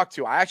just talked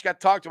to him. I actually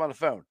got to talk to him on the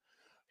phone.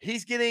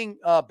 He's getting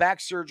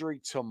back surgery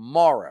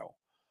tomorrow.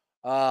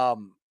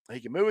 He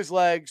can move his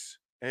legs.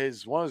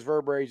 One of his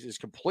vertebrae is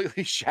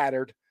completely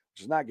shattered,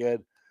 which is not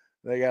good.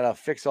 They got to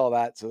fix all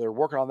that. So they're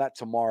working on that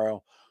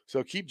tomorrow.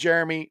 So keep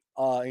Jeremy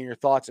in your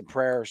thoughts and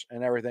prayers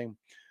and everything.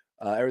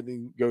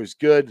 Everything goes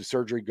good. The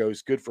surgery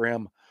goes good for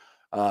him.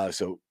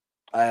 So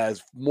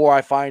as more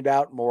I find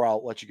out, more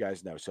I'll let you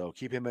guys know. So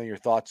keep him in your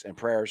thoughts and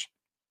prayers.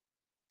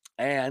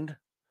 And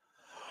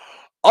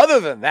other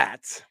than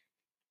that,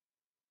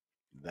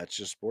 that's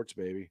just sports,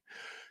 baby.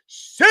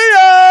 See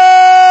ya!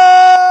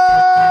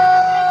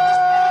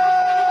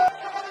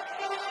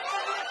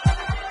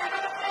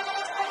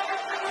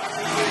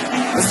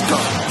 Let's go.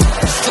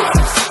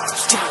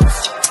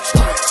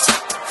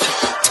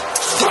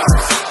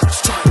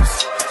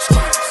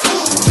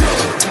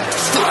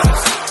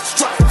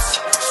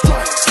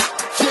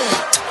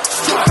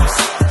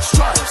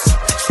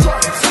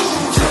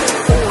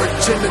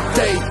 Orange in the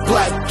day,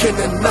 black in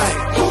the night.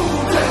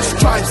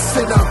 Stripes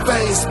in our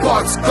veins,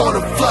 sparks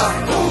gonna fly.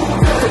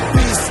 The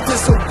beast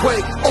is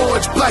awake,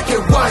 orange, black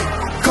and white.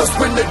 Cause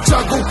when the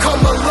jungle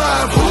come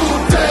alive,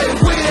 day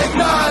we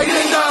ignite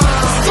and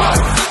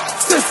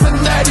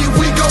Cincinnati,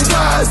 we gon'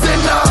 rise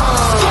and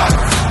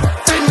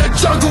in the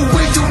jungle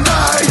we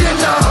unite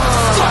and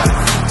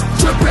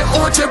dripping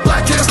orange and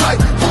black and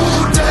white.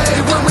 Day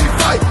when we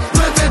fight,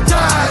 live and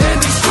die in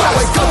these stripes.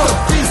 Wake up the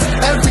beast,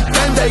 every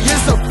day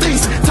is a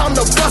feast. Time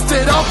to bust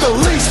it off the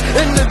leash.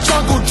 In the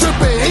jungle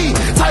dripping heat,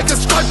 tigers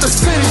strike the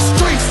city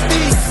streets.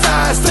 East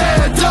side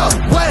stand up,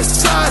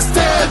 west side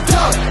stand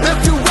up.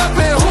 If you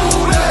reppin'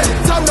 Hootie,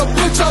 time to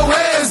put your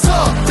hands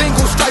up.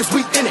 Dingle stripes,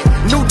 we in it.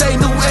 New day,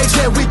 new age,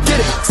 yeah, we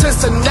get it.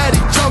 Cincinnati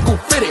jungle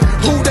fitted.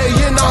 Hootie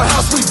in our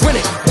house, we win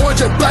it.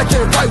 Orange and black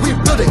and white, we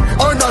build it.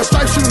 Earn our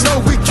stripes, you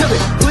know we kill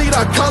it. Bleed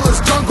our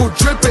colors, jungle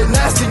dripping.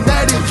 Nasty,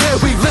 natty, yeah,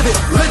 we live it.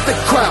 Lit the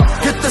crowd,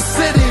 get the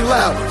city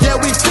loud. Yeah,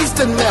 we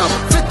feasting now.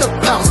 Fit the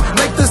pounds,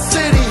 make the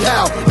city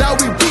howl. Now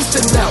we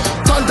beastin' now.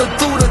 Thunder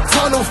through the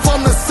tunnel,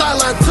 from the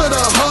sideline to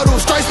the huddle.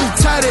 Stripes we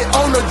tatted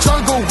on the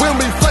jungle when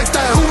we flex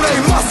that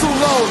Hootie muscle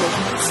on them.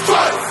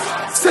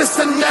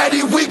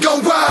 Cincinnati, we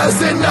gon' rise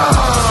and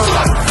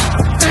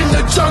in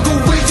the jungle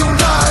we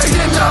unite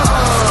and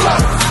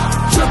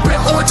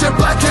dripping orange and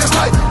black and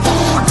white.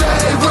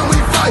 Day when we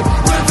fight,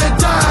 live and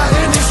die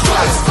in these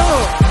stripes.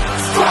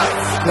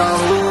 Now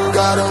who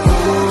gotta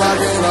move like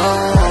it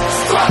on?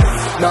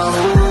 Now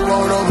who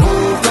wanna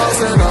move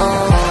dancing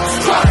on?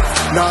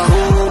 Now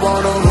who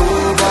wanna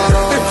move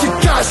on? If you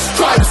got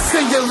stripes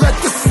and you let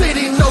the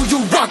city know you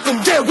rock them,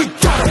 yeah we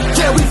got them,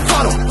 yeah we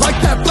fought them. Like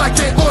that black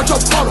and orange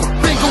up on them.